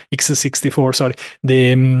 86, x64, sorry,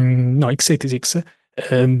 no, x86.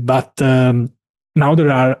 But now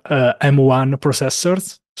there are M1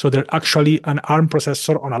 processors, so they're actually an ARM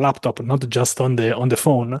processor on a laptop, not just on the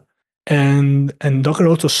phone. And Docker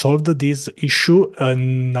also solved this issue,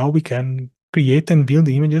 and now we can create and build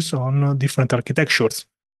images on different architectures.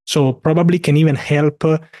 So probably can even help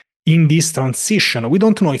in this transition. We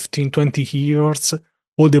don't know if in 20 years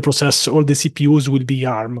all the CPUs will be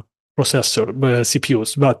ARM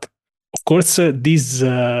CPUs, but of course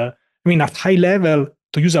at high level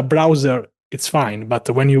to use a browser it's fine, but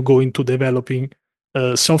when you go into developing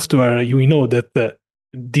software, you know that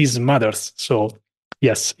this matters. So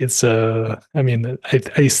yes, it's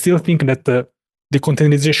I still think that the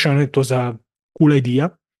containerization, it was a cool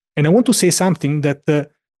idea, and I want to say something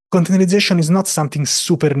that containerization is not something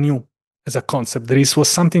super new as a concept. Was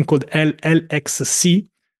something called LXC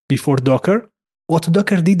before Docker. What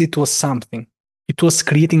Docker did, it was something. It was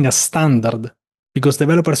creating a standard because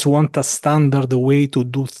developers want a standard way to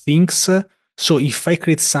do things. So if I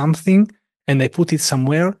create something and I put it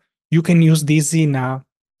somewhere, you can use this in a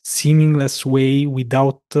seamless way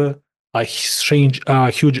without a huge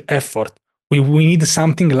effort. We need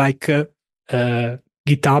something like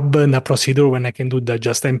GitHub and a procedure when I can do the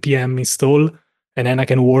just npm install, and then I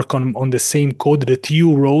can work on the same code that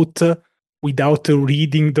you wrote without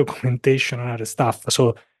reading documentation and other stuff.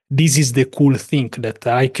 So this is the cool thing that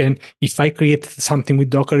I can, if I create something with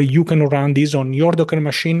Docker, you can run this on your Docker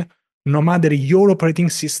machine, no matter your operating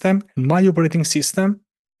system and my operating system,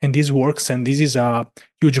 and this works, and this is a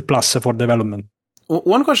huge plus for development.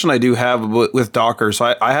 One question I do have with Docker,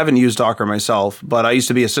 so I haven't used Docker myself, but I used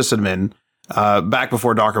to be a sysadmin back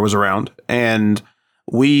before Docker was around, and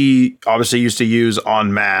we obviously used to use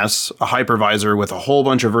en masse a hypervisor with a whole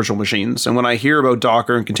bunch of virtual machines. And when I hear about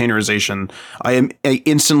Docker and containerization, I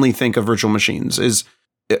instantly think of virtual machines. Is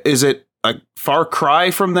it a far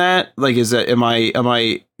cry from that? Like, am I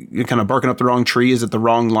kind of barking up the wrong tree? Is it the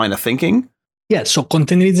wrong line of thinking? Yeah, so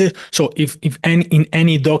containerization. So if in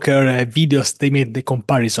any Docker videos, they made the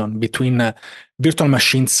comparison between virtual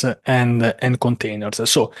machines and containers.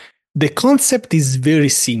 So the concept is very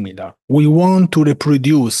similar. We want to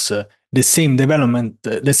reproduce the same development,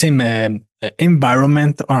 the same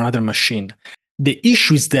environment on another machine. The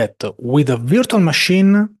issue is that with a virtual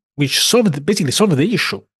machine, which basically solved the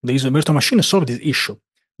issue, there is a virtual machine solved this issue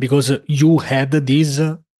because you had this,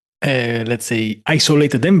 let's say,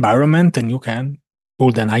 isolated environment, and you can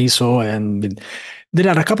build an ISO. And there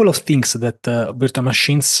are a couple of things that virtual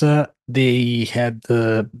machines they had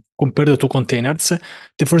compared to containers.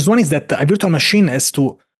 The first one is that a virtual machine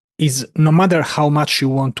is no matter how much you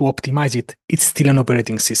want to optimize it, it's still an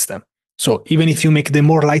operating system. So even if you make the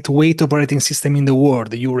more lightweight operating system in the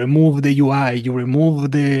world, you remove the UI, you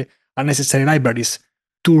remove the unnecessary libraries,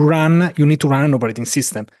 to run, you need to run an operating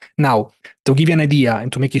system. Now, to give you an idea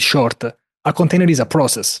and to make it short, a container is a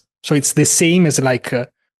process. So it's the same as like,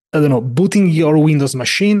 booting your Windows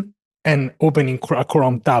machine and opening a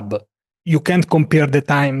Chrome tab. You can't compare the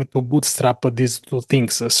time to bootstrap these two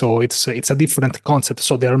things. So it's a different concept.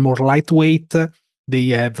 So they are more lightweight.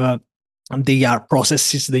 They are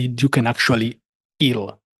processes that you can actually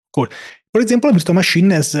kill. Cool. For example, a virtual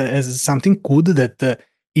machine has something good that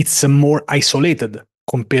it's more isolated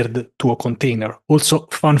compared to a container. Also,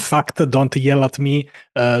 fun fact, don't yell at me,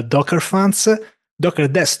 Docker fans. Docker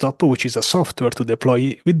Desktop, which is a software to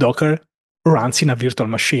deploy with Docker, runs in a virtual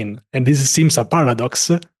machine. And this seems a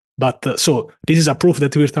paradox, but so this is a proof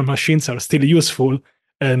that virtual machines are still useful.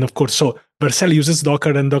 And of course, so Vercel uses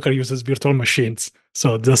Docker and Docker uses virtual machines.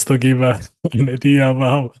 So just to give an idea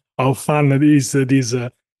of how fun it is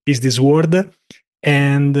this word.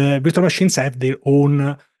 And virtual machines have their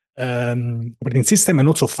own operating system and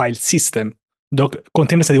also file system.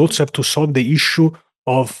 Containers, they also have to solve the issue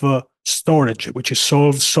of storage, which is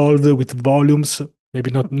solved with volumes.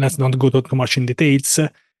 Maybe not. Let's not go too much in details.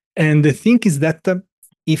 And the thing is that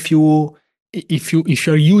if you're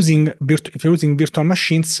using virtual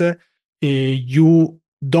machines, you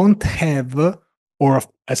don't have, or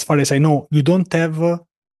as far as I know, you don't have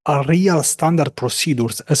a real standard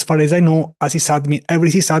procedures. As far as I know, as sysadmin, every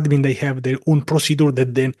sysadmin, they have their own procedure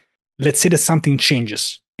that then, let's say that something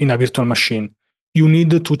changes in a virtual machine. You need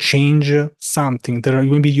to change something.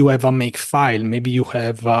 Maybe you have a make file, maybe you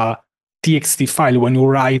have a txt file when you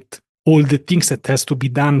write all the things that has to be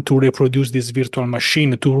done to reproduce this virtual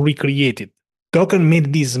machine, to recreate it. Docker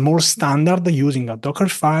made this more standard using a Docker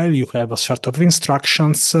file. You have a set of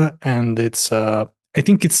instructions, and it's I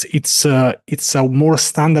think it's a more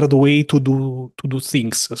standard way to do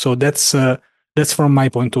things. So that's from my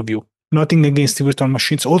point of view. Nothing against virtual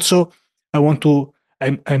machines. Also, I want to.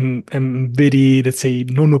 I'm very, let's say,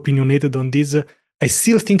 non-opinionated on this. I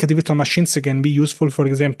still think the virtual machines can be useful, for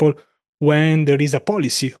example, when there is a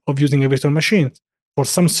policy of using a virtual machine. For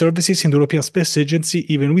some services in the European Space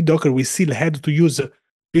Agency, even with Docker, we still had to use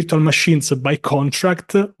virtual machines by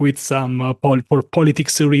contract with some for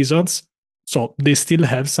politics reasons. So they still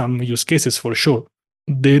have some use cases for sure.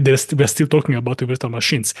 We're still talking about the virtual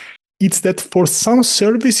machines. It's that for some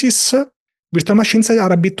services, virtual machines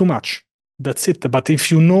are a bit too much. That's it. But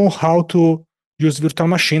if you know how to use virtual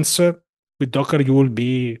machines with Docker, you will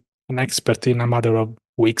be an expert in a matter of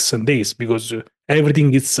weeks and days because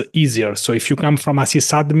everything is easier. So if you come from a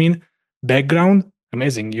sysadmin background,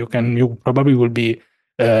 amazing. You probably will be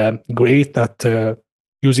great at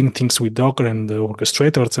using things with Docker and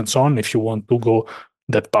orchestrators and so on if you want to go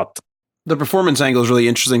that path. The performance angle is really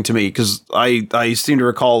interesting to me because I seem to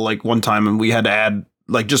recall like one time and we had to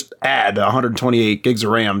add 128 gigs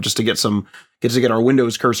of RAM just to get our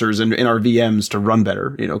Windows cursors in our VMs to run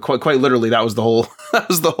better. Quite literally that was the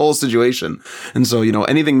whole situation. And so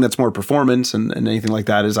anything that's more performance and anything like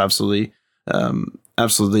that is absolutely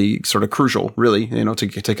sort of crucial, really,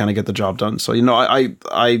 to kind of get the job done. So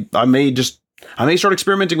I may start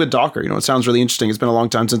experimenting with Docker. It sounds really interesting. It's been a long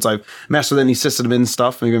time since I've messed with any sysadmin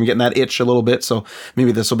stuff. Maybe I'm getting that itch a little bit. So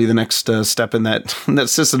maybe this will be the next step in that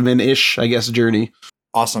sysadmin-ish, I guess, journey.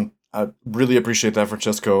 Awesome. I really appreciate that,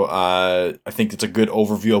 Francesco. I think it's a good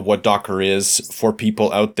overview of what Docker is for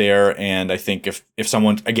people out there. And I think if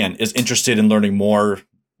someone, again, is interested in learning more,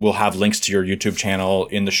 we'll have links to your YouTube channel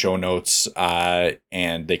in the show notes,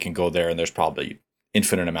 and they can go there, and there's probably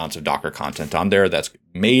infinite amounts of Docker content on there that's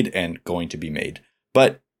made and going to be made.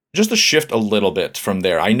 But just to shift a little bit from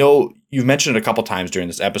there, I know you've mentioned it a couple times during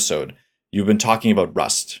this episode. You've been talking about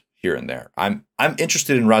Rust here and there. I'm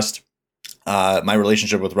interested in Rust. My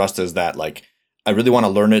relationship with Rust is that I really want to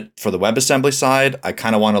learn it for the WebAssembly side. I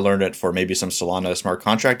kind of want to learn it for maybe some Solana smart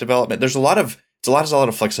contract development. There's a lot of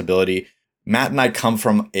flexibility. Matt and I come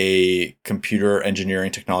from a computer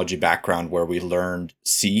engineering technology background where we learned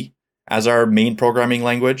C as our main programming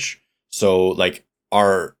language. So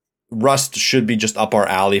our Rust should be just up our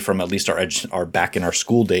alley from at least our back in our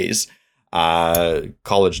school days,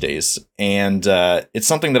 college days. And it's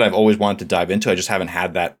something that I've always wanted to dive into. I just haven't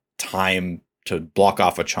had that time to block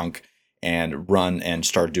off a chunk and run and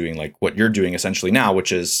start doing what you're doing essentially now,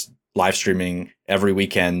 which is live streaming every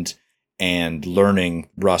weekend and learning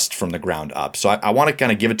Rust from the ground up. So I want to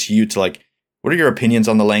kind of give it to you to what are your opinions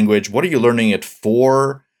on the language? What are you learning it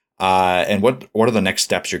for? And what are the next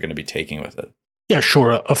steps you're going to be taking with it? Yeah,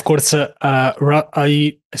 sure. Of course,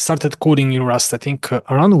 I started coding in Rust, I think,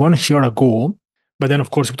 around 1 year ago. But then,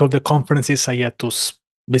 of course, with all the conferences, I had to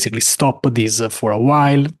basically stop this for a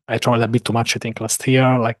while. I traveled a bit too much, I think, last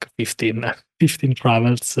year, 15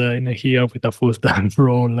 travels in a year with a full-time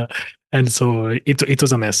role. And so it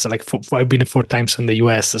was a mess. I've been 4 times in the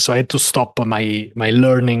US, so I had to stop my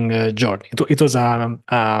learning journey. It was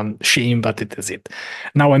a shame, but it is it.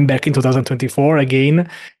 Now I'm back in 2024 again,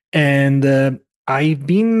 and I've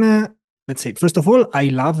been, let's say, first of all, I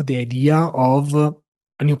love the idea of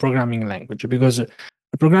a new programming language because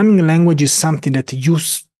a programming language is something that you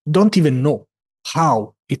don't even know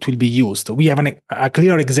how it will be used. We have a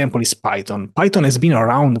clear example is Python. Python has been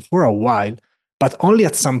around for a while, but only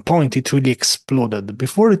at some point it really exploded.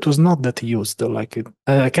 Before it was not that used. I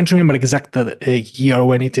can't remember exact year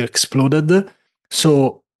when it exploded.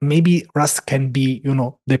 So maybe Rust can be,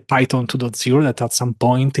 the Python 2.0 that at some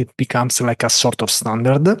point it becomes like a sort of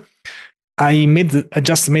standard. I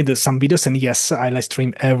just made some videos, and yes, I live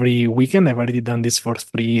stream every weekend. I've already done this for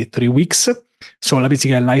three weeks. So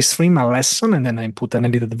basically, I live stream a lesson, and then I put an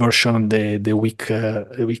edited version the week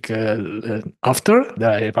after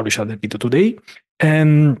that I publish the video today.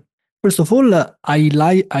 And first of all, I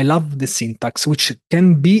love the syntax, which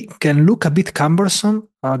can look a bit cumbersome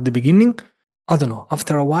at the beginning. I don't know.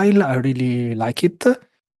 After a while, I really like it.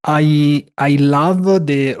 I love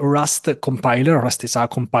the Rust compiler. Rust is a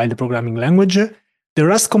compiled programming language. The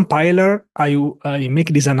Rust compiler, I make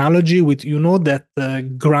this analogy with,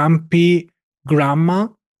 that grumpy grandma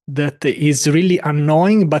that is really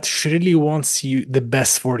annoying, but she really wants the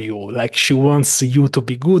best for you. She wants you to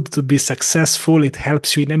be good, to be successful. It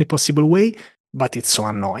helps you in any possible way, but it's so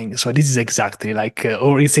annoying. So this is exactly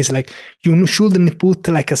or it says you shouldn't put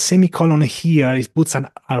a semicolon here. It puts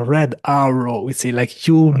a red arrow. It says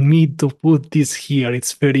you need to put this here.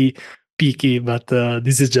 It's very picky, but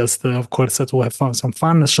this is just, of course, to have some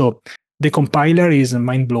fun. So The compiler is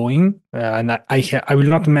mind-blowing, and I will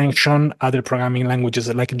not mention other programming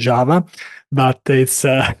languages like Java, but it's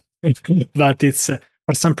for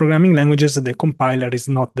some programming languages the compiler is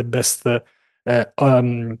not the best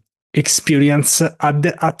experience.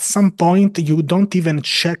 At some point, you don't even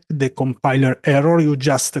check the compiler error; you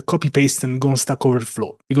just copy paste and go on Stack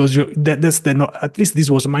Overflow because at least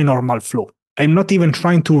this was my normal flow. I'm not even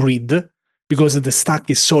trying to read because the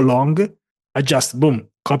stack is so long. I just boom,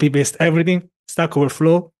 copy paste everything, Stack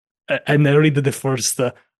Overflow, and I read the first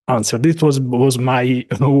answer. This was my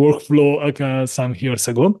workflow some years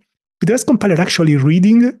ago. With REST compiler actually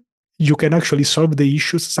reading, you can actually solve the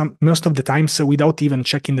issues most of the times without even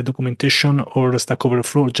checking the documentation or Stack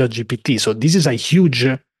Overflow or ChatGPT. So this is a huge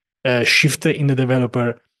shift in the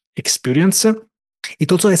developer experience.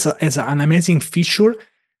 It also has an amazing feature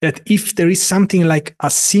that if there is something like a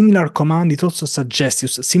similar command, it also suggests you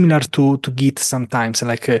similar to Git sometimes.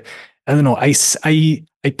 Like I don't know, I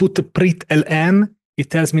put print ln. It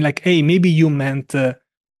tells me like, hey, maybe you meant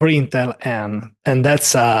print ln, and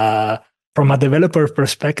that's from a developer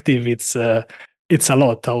perspective, it's a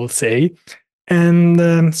lot, I would say.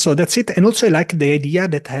 And so that's it. And also I like the idea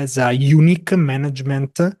that has a unique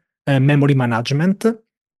management, memory management.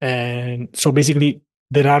 And so basically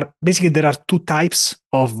there are two types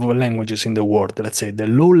of languages in the world. Let's say the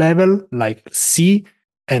low level, like C,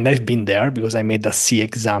 and I've been there because I made a C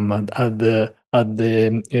exam at the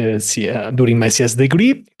during my CS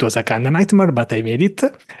degree. It was a kind of nightmare, but I made it.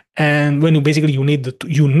 And when you need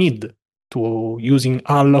to using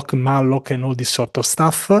alloc, malloc, and all this sort of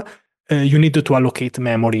stuff, you need to allocate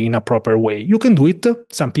memory in a proper way. You can do it.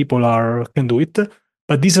 Some people can do it,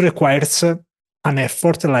 but this requires an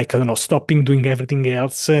effort, like, I don't know, stopping doing everything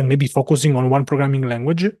else and maybe focusing on one programming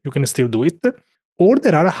language. You can still do it. Or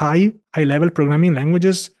there are high level programming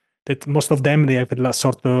languages that most of them, they have a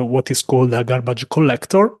sort of what is called a garbage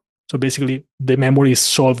collector. So basically the memory is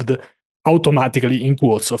solved automatically, in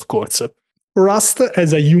quotes, of course. Rust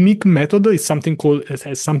has a unique method. It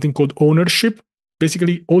has something called ownership.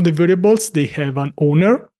 Basically, all the variables, they have an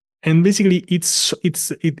owner, and basically it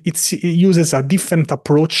uses a different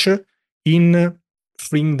approach in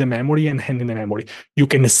freeing the memory and handling the memory. You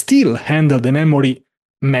can still handle the memory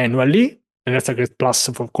manually, and that's a great plus,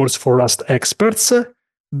 of course, for Rust experts,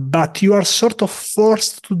 but you are sort of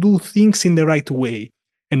forced to do things in the right way.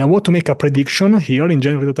 And I want to make a prediction here in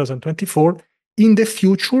January 2024. In the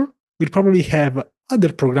future, we'll probably have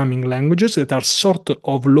other programming languages that are sort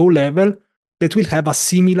of low level that will have a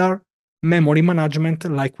similar memory management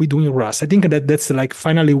like we do in Rust. I think that's like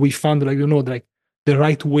finally we found the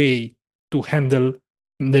right way to handle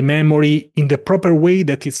the memory in the proper way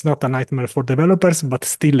that it's not a nightmare for developers, but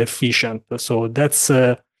still efficient. So that's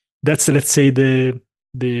let's say the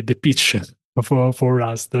pitch for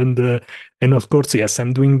Rust. And of course, yes,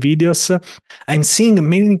 I'm doing videos. I'm seeing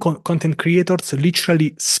many content creators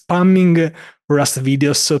literally spamming Rust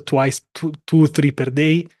videos twice, two, 3 per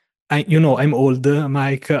day. I'm old,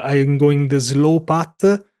 Mike. I'm going the slow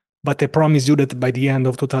path, but I promise you that by the end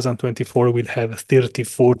of 2024, we'll have 30,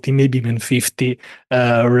 40, maybe even 50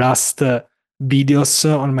 Rust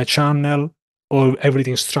videos on my channel, or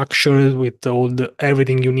everything structured with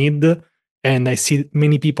everything you need. And I see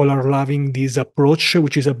many people are loving this approach,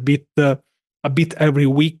 which is a bit every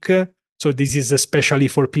week. So this is especially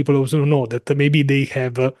for people who know that maybe they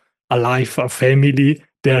have a life, a family,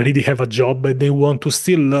 they already have a job, but they want to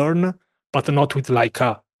still learn, but not with like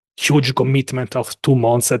a huge commitment of 2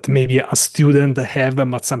 months that maybe a student have,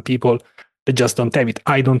 but some people, they just don't have it.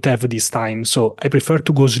 I don't have this time. So I prefer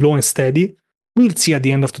to go slow and steady. We'll see at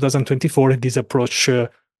the end of 2024 if this approach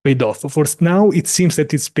paid off. For now, it seems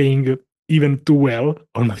that it's paying even too well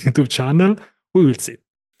on my YouTube channel. We will see.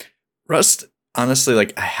 Rust, honestly,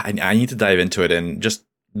 like I need to dive into it, and just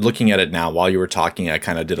looking at it now while you were talking, I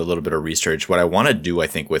kind of did a little bit of research. What I want to do, I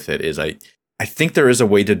think, with it is I think there is a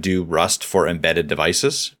way to do Rust for embedded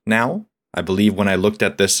devices now. I believe when I looked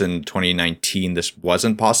at this in 2019, this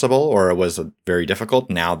wasn't possible, or it was very difficult.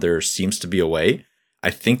 Now there seems to be a way.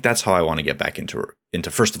 I think that's how I want to get back into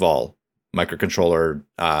first of all, microcontroller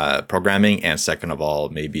programming, and second of all,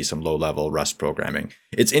 maybe some low-level Rust programming.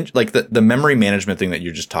 It's like the memory management thing that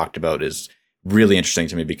you just talked about is really interesting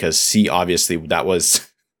to me, because C, obviously, that was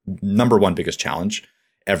number one biggest challenge.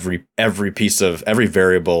 Every piece of every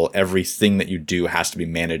variable, everything that you do has to be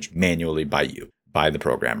managed manually by the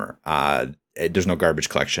programmer. There's no garbage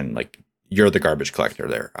collection. Like, you're the garbage collector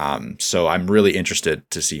there. So I'm really interested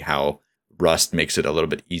to see how Rust makes it a little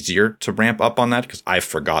bit easier to ramp up on that, because I've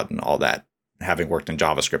forgotten all that. Having worked in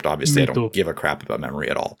JavaScript, obviously, I don't give a crap about memory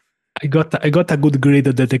at all. I got a good grade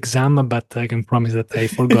at that exam, but I can promise that I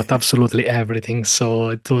forgot absolutely everything. So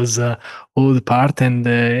it was all the part, and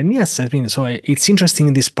yes, I mean, it's interesting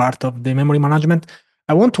in this part of the memory management.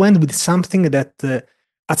 I want to end with something that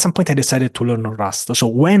at some point I decided to learn Rust. So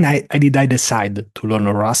when I decide to learn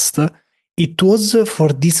Rust, it was for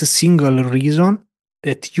this single reason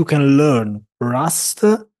that you can learn Rust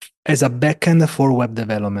as a backend for web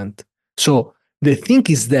development. So the thing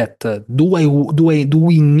is that do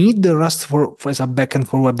we need the Rust for as a backend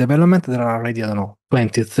for web development? There are already, I don't know,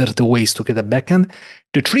 20, 30 ways to get a backend.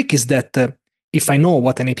 The trick is that if I know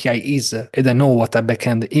what an API is and I know what a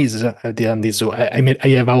backend is, at the end is I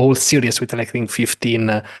have a whole series with like I think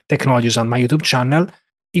 15 technologies on my YouTube channel.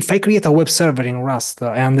 If I create a web server in Rust,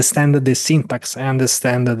 I understand the syntax, I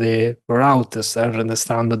understand the routers, I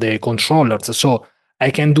understand the controllers. So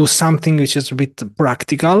I can do something which is a bit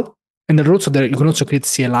practical. And then also there, you can also create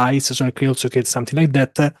CLIs, so you can also create something like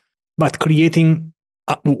that. But creating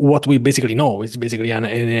what we basically know is basically an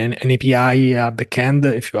API backend.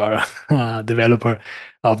 If you are a developer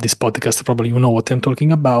of this podcast, probably you know what I'm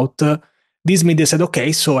talking about. This made me said,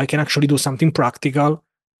 okay, so I can actually do something practical.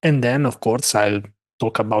 And then, of course, I'll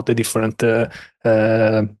talk about the different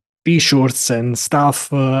features and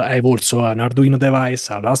stuff. I have also an Arduino device,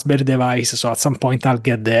 a Raspberry device. So at some point I'll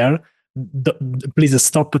get there. Please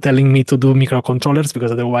stop telling me to do microcontrollers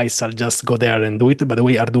because otherwise I'll just go there and do it. By the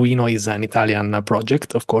way, Arduino is an Italian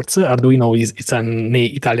project, of course. Arduino it's an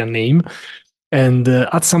Italian name. And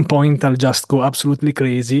at some point I'll just go absolutely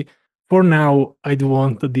crazy. For now, I do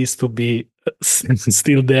want this to be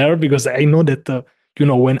still there because I know that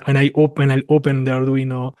when I open the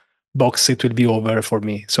Arduino box, it will be over for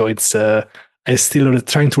me. So it's I still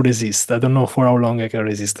trying to resist. I don't know for how long I can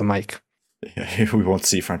resist, Mike. Yeah, we won't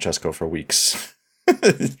see Francesco for weeks.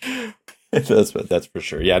 That's for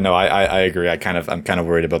sure. Yeah, no, I agree. I'm kind of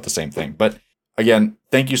worried about the same thing. But again,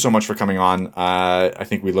 thank you so much for coming on. I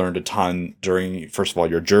think we learned a ton during, first of all,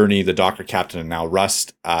 your journey, the Docker Captain, and now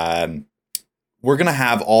Rust. We're gonna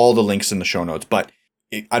have all the links in the show notes, but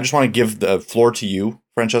I just want to give the floor to you,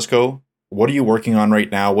 Francesco. What are you working on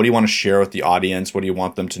right now? What do you want to share with the audience? What do you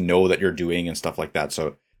want them to know that you're doing and stuff like that?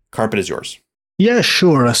 So, carpet is yours. Yeah,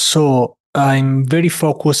 sure. So I'm very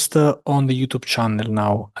focused on the YouTube channel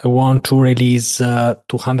now. I want to release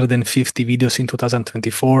 250 videos in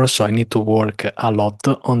 2024, so I need to work a lot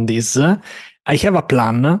on this. I have a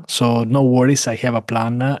plan, so no worries. I have a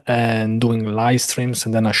plan and doing live streams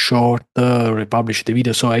and then a short republish the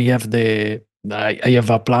video. So I have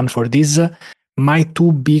a plan for this. My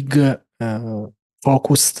two big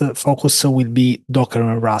focus will be Docker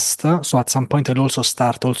and Rust. So at some point I'll also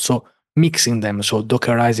start mixing them, so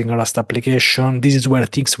Dockerizing a Rust application. This is where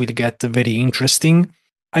things will get very interesting.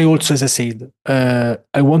 I also, as I said,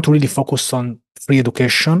 I want to really focus on free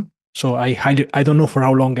education. So I don't know for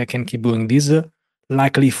how long I can keep doing this.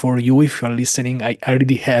 Luckily for you, if you are listening, I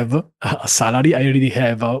already have a salary. I already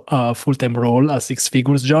have a full-time role, a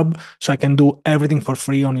 6-figure job. So I can do everything for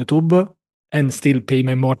free on YouTube and still pay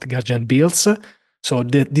my mortgage and bills. So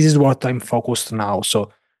this is what I'm focused now.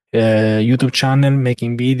 So YouTube channel,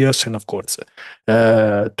 making videos, and of course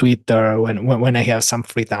Twitter when I have some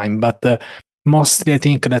free time. But mostly I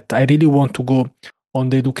think that I really want to go on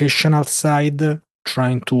the educational side,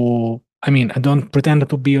 trying to, I don't pretend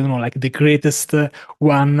to be like the greatest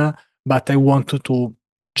one, but I want to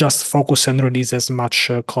just focus and release as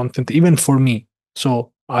much content, even for me.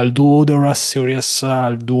 So I'll do the Rust series,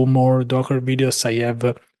 I'll do more Docker videos. I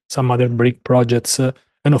have some other brick projects.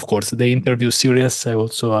 And of course, the interview series. I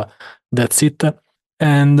also that's it,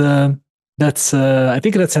 and that's I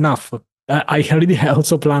think that's enough. I already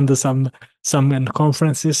also planned some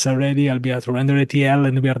conferences already. I'll be at Render ATL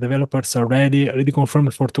and we are developers already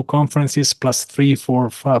confirmed for 2 conferences plus 3,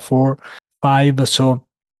 4, 5. So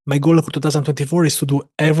my goal for 2024 is to do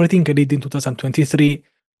everything I did in 2023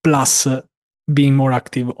 plus being more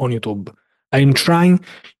active on YouTube. I'm trying.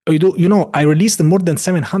 I released more than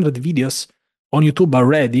 700 videos on YouTube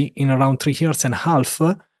already in around 3.5 years,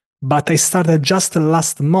 but I started just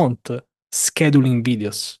last month scheduling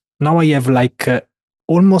videos. Now I have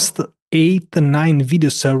almost 8, 9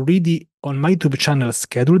 videos already on my YouTube channel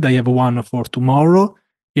scheduled. I have one for tomorrow.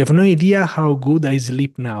 You have no idea how good I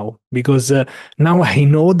sleep now because now I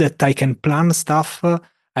know that I can plan stuff.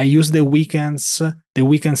 I use the weekends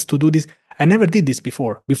to do this. I never did this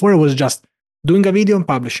before. Before I was just doing a video and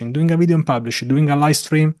publishing, doing a live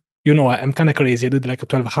stream. I'm kind of crazy. I did like a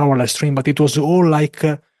 12-hour live stream, but it was all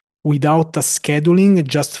without a scheduling,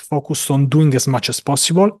 just focused on doing as much as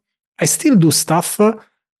possible. I still do stuff,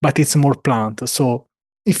 but it's more planned. So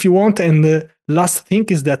if you want, and the last thing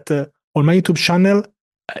is that on my YouTube channel,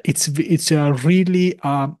 it's a really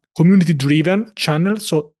community-driven channel.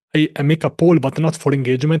 So I make a poll, but not for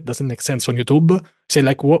engagement. Doesn't make sense on YouTube. Say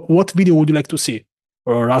like, what video would you like to see?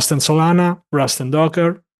 Or Rust and Solana, Rust and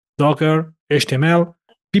Docker, HTML.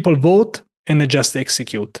 People vote and I just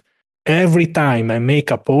execute. Every time I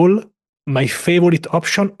make a poll, my favorite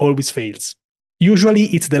option always fails. Usually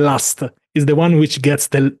it's the last. It's the one which gets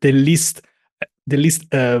the least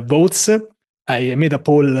votes. I made a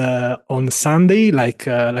poll on Sunday, like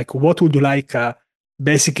what would you like a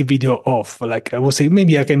basic video of? Like I would say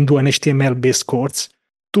maybe I can do an HTML based course,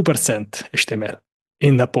 2% HTML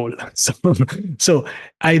in the poll. So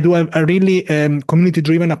I do a really community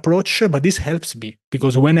driven approach, but this helps me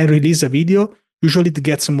because when I release a video, usually it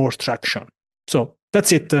gets more traction. So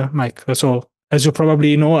that's it, Mike. So as you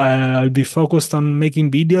probably know, I'll be focused on making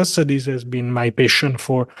videos. This has been my passion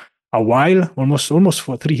for a while, almost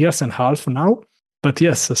for 3.5 years now. But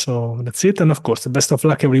yes, so that's it. And of course, best of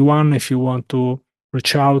luck, everyone. If you want to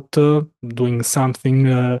reach out, doing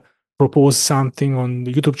something, propose something on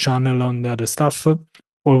the YouTube channel, on the other stuff,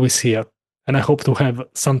 always here. And I hope to have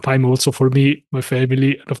some time also for me, my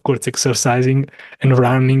family, and of course, exercising and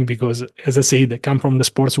running, because as I said, I come from the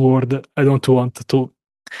sports world. I don't want to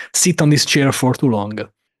sit on this chair for too long.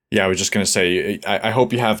 Yeah, I was just going to say, I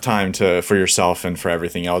hope you have time for yourself and for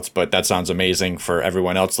everything else, but that sounds amazing. For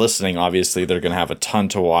everyone else listening, obviously, they're going to have a ton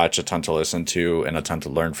to watch, a ton to listen to, and a ton to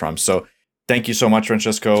learn from. So thank you so much,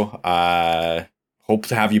 Francesco. Hope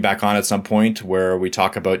to have you back on at some point where we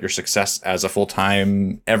talk about your success as a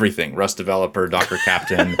full-time everything, Rust developer, Docker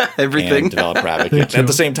captain, everything, and developer advocate at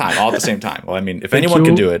the same time, all at the same time. Well, I mean, if anyone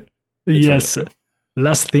can do it. Yes.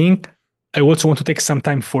 Last thing, I also want to take some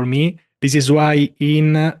time for me. This is why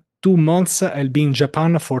in 2 months, I'll be in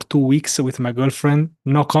Japan for 2 weeks with my girlfriend.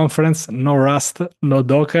 No conference, no Rust, no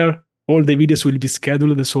Docker. All the videos will be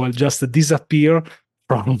scheduled, so I'll just disappear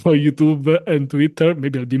from YouTube and Twitter.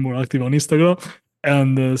 Maybe I'll be more active on Instagram.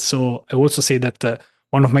 And so I also say that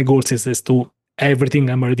one of my goals is to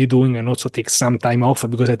everything I'm already doing and also take some time off,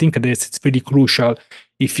 because I think that it's very crucial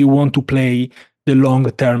if you want to play the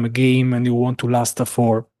long-term game and you want to last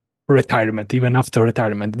for retirement, even after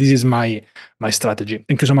retirement. This is my strategy.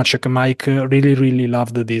 Thank you so much, Mike. Really, really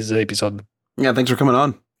loved this episode. Yeah, thanks for coming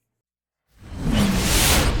on.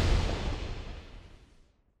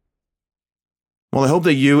 Well, I hope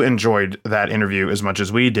that you enjoyed that interview as much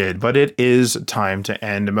as we did, but it is time to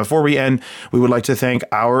end. And before we end, we would like to thank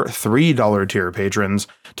our $3 tier patrons: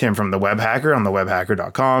 Tim from The Web Hacker on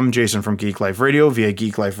thewebhacker.com, Jason from Geek Life Radio via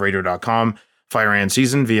geekliferadio.com, Fire and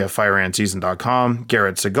Season via fireandseason.com,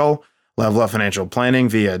 Garrett Segal, Level Up Financial Planning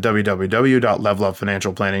via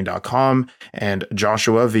www.levelupfinancialplanning.com, and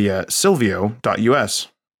Joshua via silvio.us.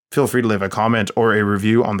 Feel free to leave a comment or a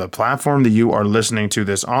review on the platform that you are listening to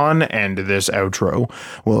this on, and this outro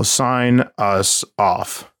will sign us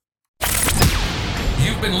off.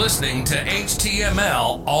 You've been listening to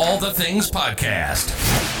HTML All the Things Podcast.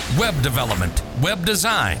 Web development, web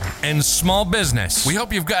design, and small business. We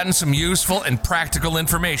hope you've gotten some useful and practical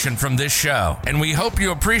information from this show. And we hope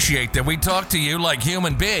you appreciate that we talk to you like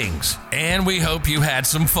human beings. And we hope you had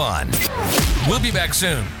some fun. We'll be back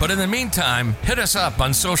soon. But in the meantime, hit us up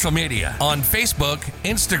on social media on Facebook,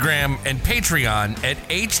 Instagram, and Patreon at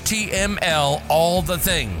HTML All the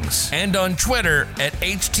Things. And on Twitter at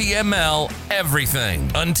HTML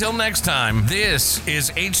Everything. Until next time, this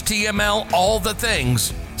is HTML All the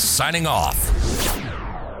Things, signing off.